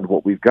beyond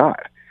what we've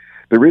got.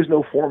 There is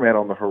no format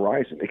on the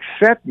horizon,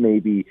 except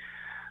maybe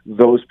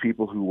those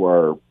people who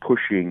are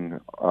pushing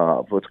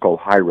what's called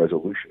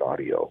high-resolution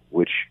audio,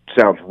 which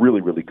sounds really,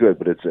 really good,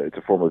 but it's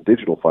a form of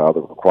digital file that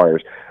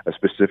requires a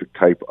specific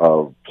type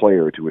of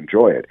player to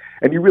enjoy it.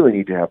 And you really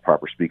need to have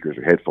proper speakers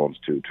or headphones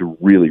to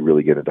really,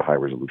 really get into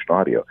high-resolution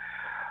audio.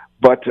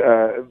 But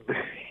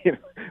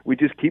we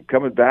just keep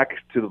coming back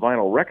to the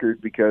vinyl record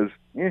because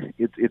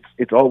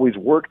it's always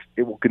worked.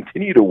 It will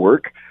continue to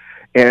work.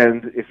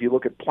 And if you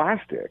look at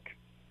plastic,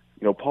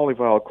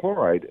 polyvinyl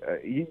chloride,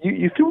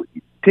 you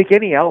take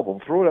any album,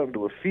 throw it out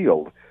into a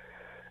field,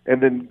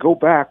 and then go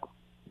back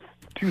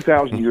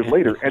 2,000 years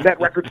later, and that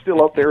record's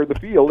still out there in the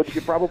field, and you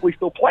can probably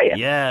still play it.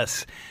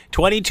 Yes.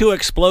 22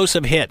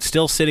 explosive hits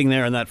still sitting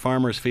there in that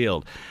farmer's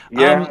field.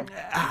 Yeah.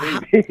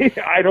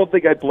 I don't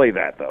think I'd play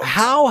that, though.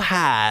 How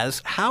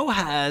has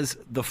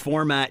the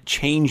format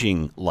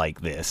changing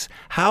like this,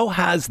 how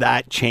has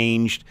that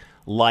changed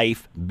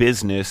life,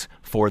 business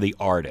for the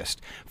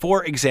artist?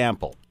 For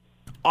example,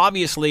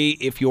 obviously,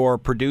 if you're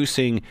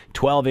producing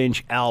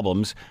 12-inch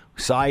albums,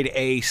 side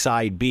A,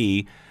 side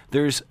B,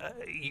 there's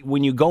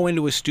when you go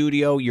into a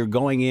studio, you're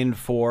going in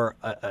for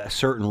a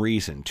certain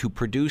reason, to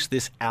produce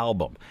this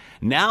album.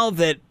 Now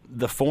that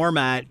the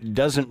format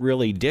doesn't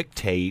really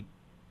dictate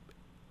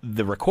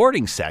the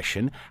recording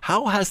session,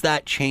 how has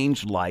that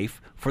changed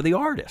life for the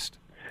artist?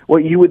 Well,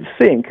 you would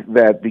think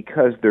that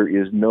because there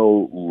is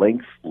no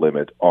length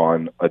limit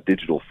on a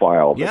digital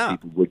file, that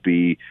people would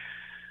be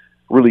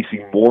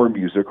releasing more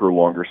music or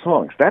longer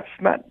songs. That's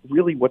not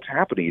really what's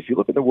happening. If you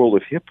look at the world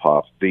of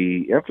hip-hop,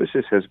 the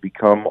emphasis has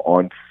become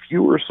on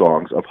fewer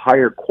songs of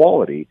higher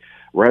quality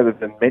rather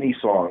than many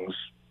songs,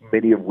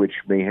 many of which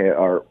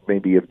are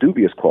maybe of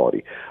dubious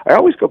quality. I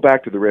always go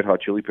back to the Red Hot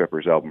Chili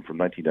Peppers album from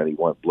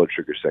 1991, Blood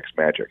Sugar Sex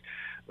Magik.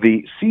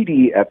 The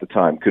CD at the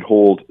time could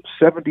hold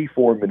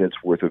 74 minutes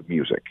worth of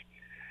music.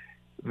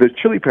 The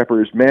Chili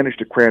Peppers managed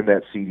to cram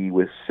that CD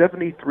with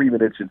 73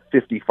 minutes and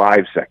 55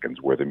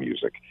 seconds worth of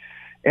music.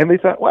 And they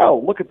thought,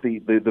 well, look at the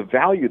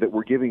value that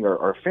we're giving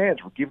our fans.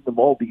 We're giving them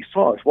all these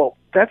songs. Well,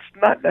 that's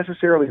not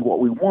necessarily what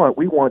we want.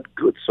 We want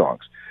good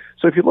songs.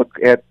 So if you look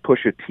at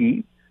Pusha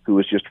T, who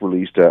has just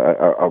released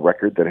a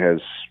record that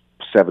has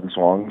 7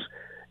 songs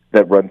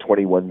that run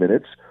 21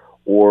 minutes,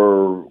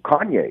 or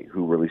Kanye,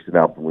 who released an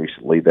album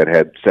recently that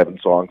had 7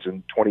 songs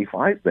and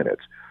 25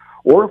 minutes.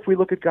 Or if we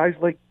look at guys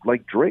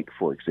like Drake,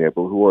 for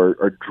example, who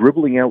are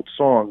dribbling out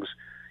songs,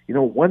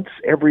 once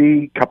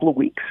every couple of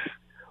weeks,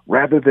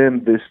 rather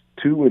than this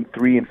 2 and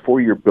 3 and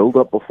 4 year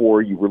build-up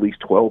before you release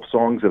 12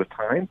 songs at a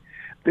time.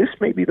 This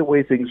may be the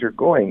way things are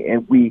going,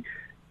 and we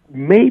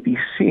may be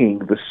seeing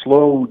the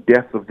slow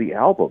death of the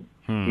album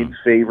in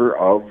favor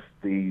of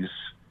these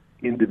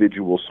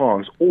individual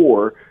songs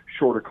or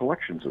shorter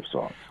collections of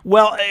songs.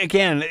 Well,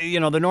 again,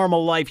 the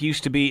normal life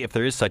used to be, if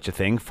there is such a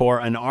thing, for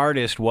an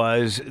artist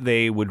was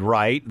they would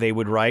write,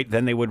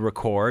 then they would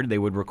record,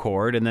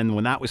 and then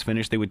when that was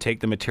finished, they would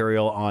take the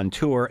material on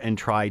tour and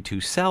try to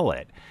sell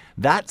it.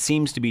 That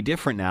seems to be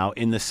different now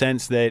in the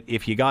sense that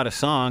if you got a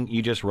song,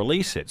 you just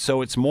release it.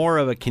 So it's more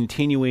of a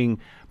continuing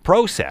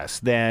process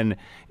than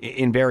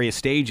in various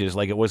stages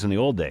like it was in the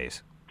old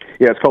days.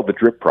 Yeah, it's called the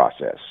drip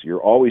process.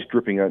 You're always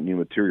dripping out new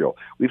material.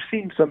 We've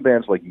seen some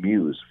bands like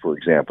Muse, for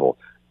example,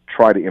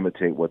 try to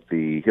imitate what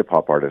the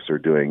hip-hop artists are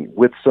doing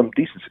with some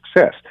decent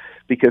success.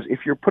 Because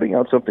if you're putting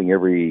out something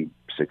every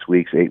 6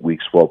 weeks, 8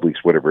 weeks, 12 weeks,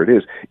 whatever it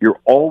is, you're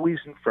always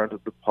in front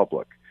of the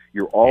public.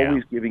 You're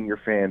always giving your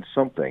fans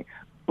something.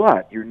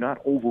 But you're not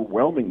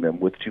overwhelming them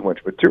with too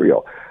much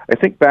material. I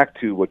think back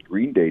to what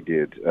Green Day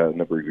did a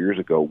number of years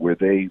ago, where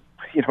they,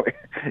 it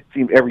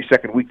seemed every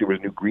second week there was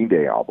a new Green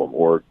Day album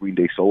or a Green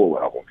Day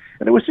solo album,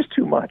 and it was just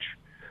too much.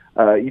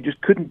 You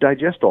just couldn't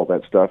digest all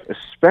that stuff,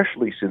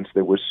 especially since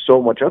there was so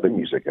much other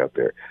music out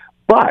there.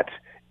 But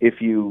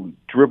if you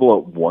dribble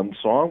out one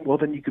song, well,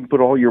 then you can put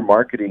all your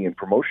marketing and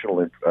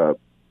promotional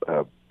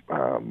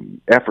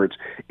efforts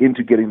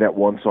into getting that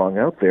one song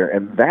out there,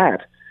 and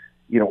that,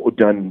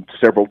 done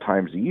several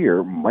times a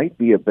year, might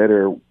be a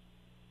better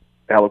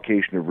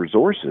allocation of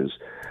resources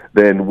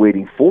than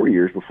waiting 4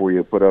 years before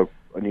you put out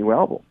a new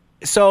album.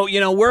 So,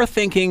 we're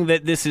thinking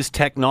that this is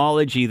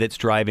technology that's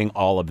driving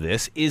all of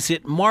this. Is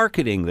it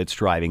marketing that's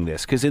driving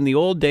this? Because in the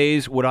old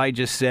days, what I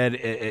just said,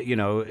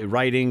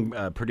 writing,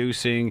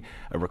 producing,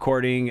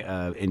 recording,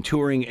 and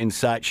touring and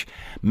such,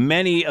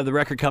 many of the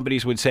record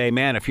companies would say,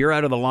 man, if you're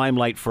out of the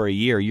limelight for a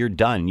year, you're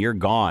done, you're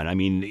gone. I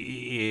mean,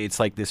 it's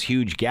like this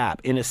huge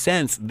gap. In a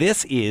sense,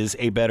 this is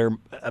a better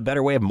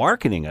way of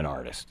marketing an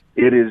artist.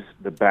 It is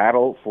the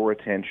battle for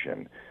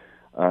attention.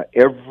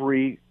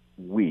 Every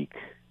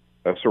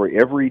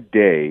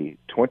day,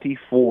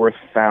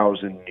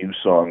 24,000 new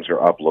songs are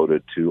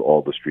uploaded to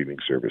all the streaming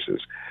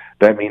services.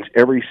 That means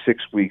every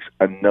 6 weeks,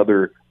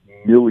 another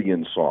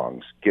million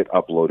songs get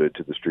uploaded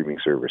to the streaming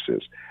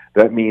services.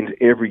 That means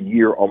every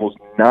year, almost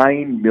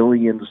 9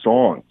 million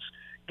songs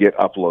get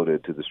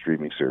uploaded to the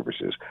streaming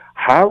services.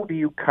 How do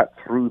you cut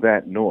through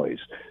that noise?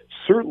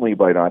 Certainly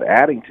by not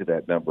adding to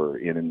that number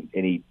in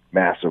any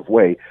massive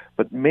way,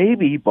 but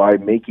maybe by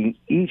making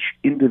each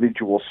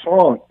individual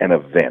song an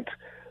event,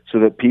 so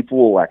that people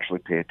will actually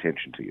pay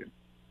attention to you.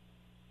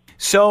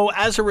 So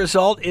as a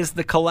result, is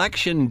the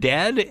collection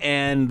dead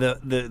and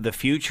the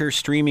future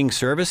streaming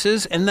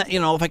services? And that,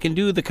 if I can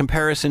do the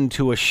comparison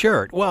to a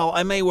shirt, well,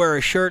 I may wear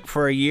a shirt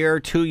for a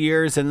year, 2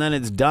 years, and then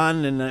it's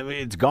done and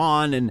it's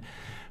gone. And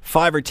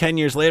 5 or 10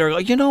 years later, I go,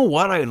 you know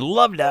what? I'd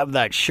love to have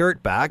that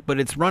shirt back, but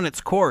it's run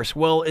its course.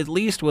 Well, at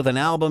least with an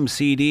album,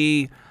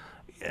 CD,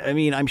 I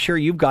mean, I'm sure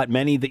you've got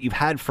many that you've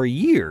had for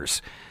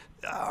years.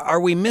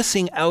 Are we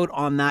missing out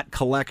on that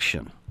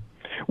collection?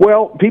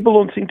 Well, people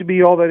don't seem to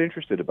be all that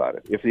interested about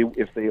it. If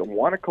they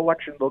want a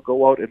collection, they'll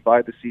go out and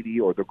buy the CD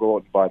or they'll go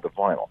out and buy the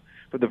vinyl.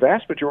 But the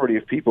vast majority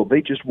of people,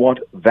 they just want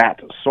that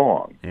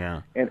song.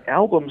 Yeah. And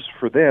albums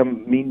for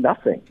them mean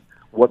nothing.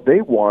 What they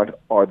want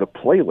are the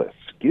playlists.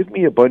 Give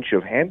me a bunch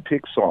of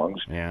hand-picked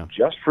songs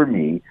just for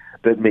me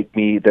that make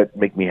me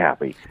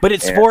happy. But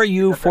it's for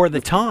you for the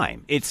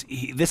time.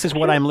 This is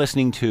what I'm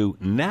listening to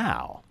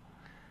now.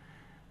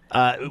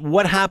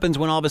 What happens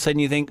when all of a sudden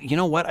you think, you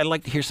know what, I'd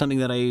like to hear something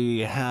that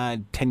I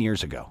had 10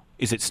 years ago?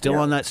 Is it still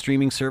on that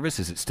streaming service?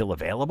 Is it still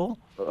available?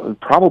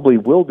 Probably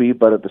will be,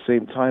 but at the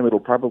same time, it'll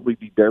probably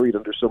be buried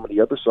under so many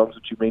other songs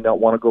that you may not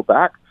want to go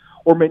back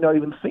or may not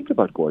even think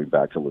about going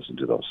back to listen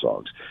to those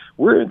songs.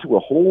 We're into a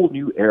whole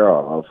new era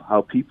of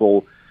how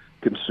people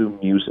consume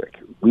music.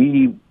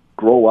 We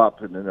grow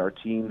up, and in our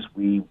teens,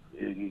 we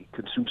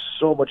consume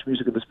so much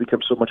music, and this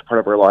becomes so much part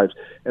of our lives.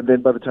 And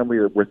then by the time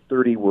we're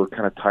 30, we're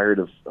kind of tired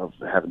of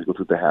having to go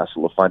through the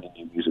hassle of finding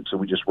new music, so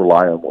we just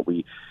rely on what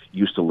we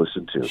used to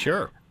listen to.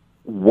 Sure.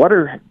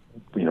 Where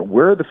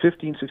are the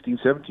 15, 16,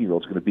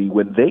 17-year-olds going to be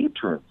when they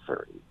turn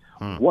 30?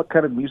 What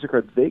kind of music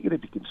are they going to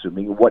be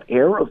consuming? What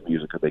era of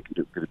music are they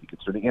going to be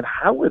consuming? And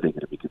how are they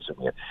going to be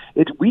consuming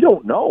it? We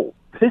don't know.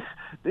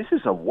 This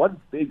is a one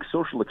big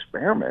social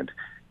experiment,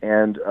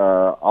 and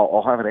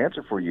I'll have an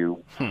answer for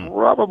you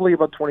probably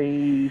about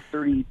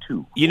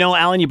 2032. You know,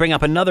 Alan, you bring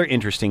up another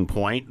interesting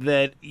point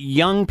that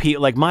young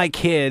people, like my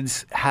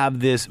kids, have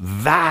this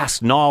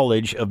vast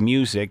knowledge of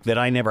music that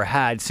I never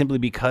had simply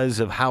because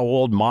of how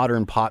old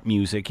modern pop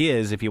music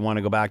is, if you want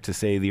to go back to,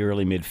 say, the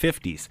early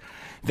mid-'50s.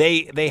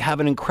 They have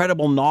an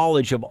incredible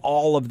knowledge of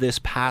all of this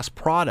past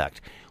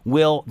product.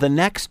 Will the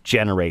next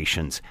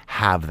generations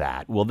have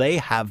that? Will they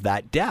have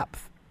that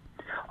depth?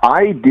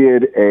 I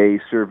did a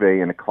survey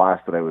in a class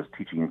that I was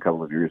teaching a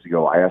couple of years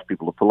ago. I asked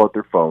people to pull out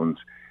their phones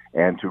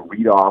and to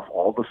read off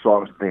all the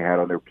songs that they had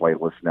on their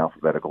playlist in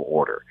alphabetical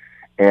order.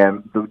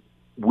 And the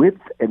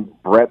width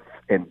and breadth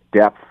and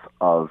depth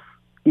of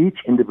each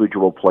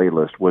individual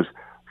playlist was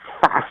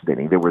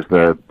fascinating. There was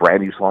the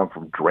brand new song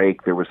from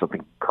Drake. There was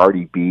something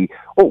Cardi B.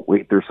 Oh,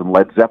 wait, there's some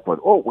Led Zeppelin.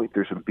 Oh, wait,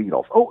 there's some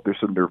Beatles. Oh, there's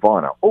some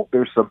Nirvana. Oh,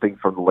 there's something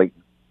from the late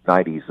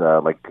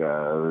 90s, like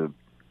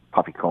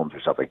Puffy Combs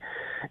or something.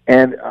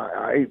 And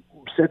I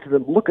said to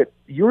them, look,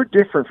 you're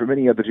different from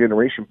any other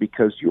generation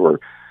because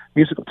your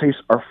musical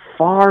tastes are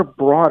far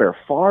broader,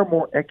 far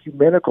more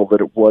ecumenical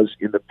than it was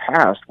in the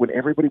past when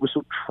everybody was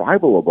so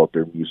tribal about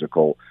their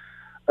musical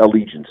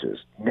allegiances.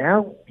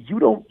 Now you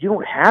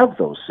don't have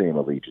those same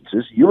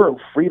allegiances. You're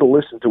free to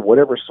listen to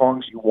whatever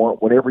songs you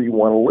want, whenever you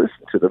want to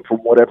listen to them from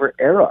whatever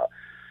era.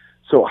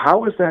 So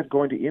how is that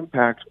going to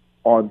impact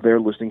on their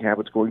listening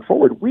habits going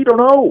forward? We don't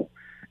know.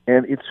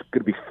 And it's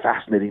going to be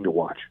fascinating to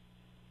watch.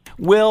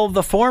 Will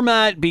the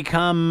format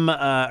become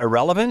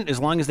irrelevant as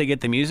long as they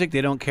get the music?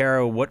 They don't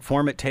care what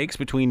form it takes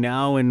between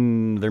now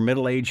and their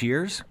middle-age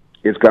years?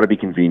 It's got to be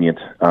convenient,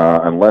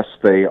 unless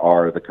they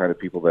are the kind of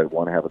people that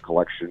want to have a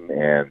collection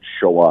and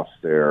show off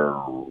their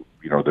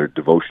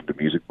devotion to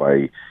music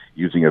by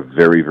using a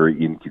very,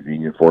 very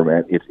inconvenient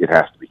format. It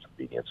has to be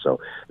convenient.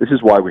 So this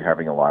is why we're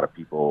having a lot of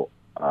people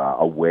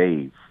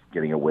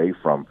getting away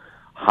from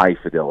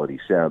high-fidelity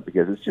sound,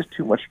 because it's just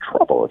too much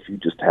trouble. If you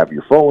just have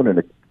your phone and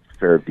a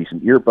pair of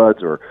decent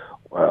earbuds or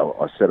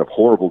a set of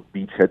horrible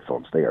Beats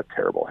headphones. They are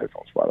terrible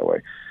headphones, by the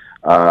way.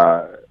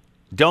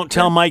 Don't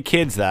tell my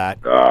kids that.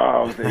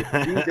 Oh,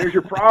 there's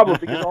your problem,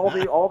 because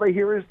all they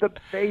hear is the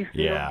bass.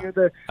 They Yeah, don't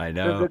hear I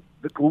know.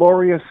 the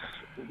glorious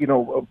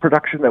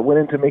production that went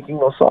into making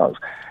those songs.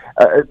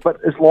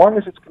 But as long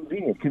as it's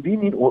convenient,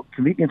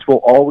 convenience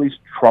will always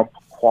trump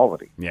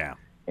quality. Yeah.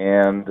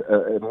 And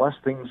unless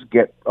things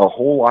get a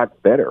whole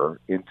lot better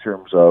in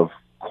terms of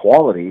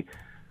quality,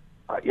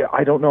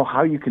 I don't know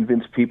how you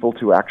convince people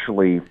to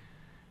actually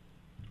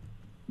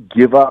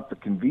give up the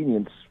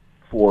convenience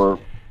for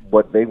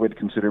what they would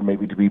consider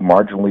maybe to be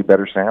marginally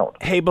better sound.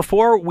 Hey,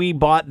 before we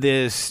bought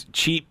this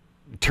cheap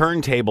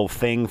turntable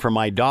thing for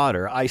my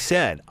daughter, I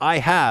said, I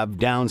have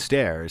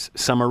downstairs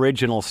some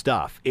original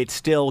stuff. It's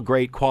still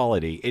great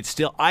quality.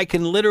 I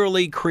can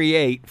literally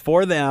create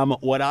for them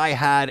what I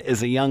had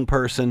as a young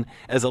person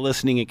as a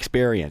listening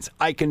experience.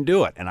 I can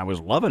do it. And I was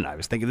loving it. I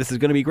was thinking this is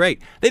going to be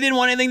great. They didn't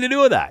want anything to do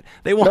with that.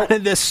 They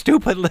wanted this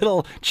stupid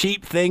little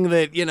cheap thing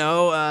that,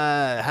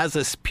 has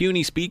a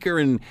puny speaker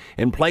and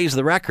plays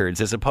the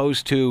records, as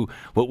opposed to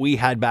what we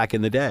had back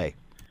in the day.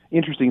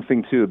 Interesting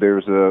thing, too,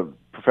 there's a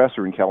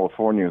professor in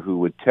California who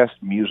would test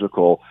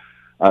who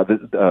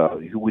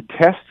would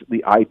test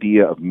the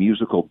idea of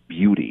musical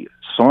beauty,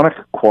 sonic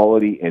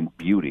quality and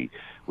beauty,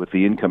 with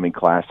the incoming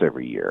class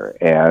every year.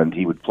 And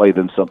he would play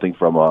them something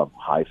from a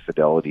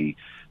high-fidelity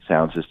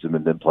sound system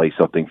and then play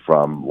something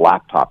from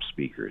laptop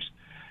speakers.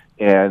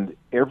 And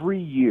every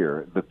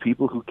year, the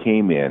people who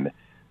came in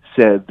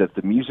said that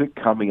the music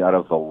coming out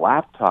of the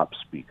laptop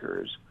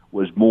speakers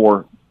was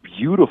more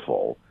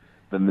beautiful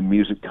than the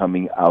music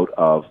coming out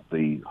of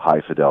the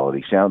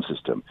high-fidelity sound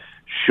system,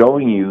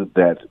 showing you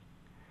that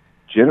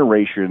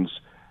generations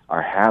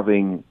are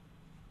having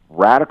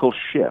radical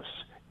shifts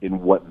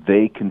in what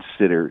they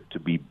consider to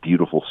be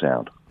beautiful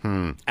sound.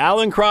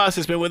 Alan Cross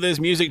has been with us,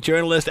 music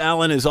journalist.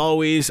 Alan, as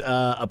always,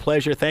 a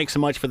pleasure. Thanks so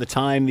much for the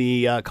time.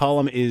 The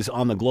column is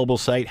on the Global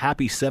site.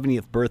 Happy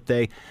 70th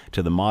birthday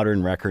to the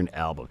Modern Record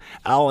album.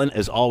 Alan,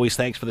 as always,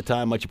 thanks for the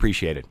time. Much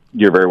appreciated.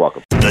 You're very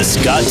welcome. The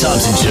Scott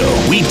Thompson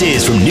Show,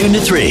 weekdays from noon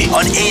to 3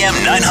 on AM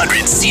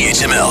 900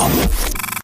 CHML.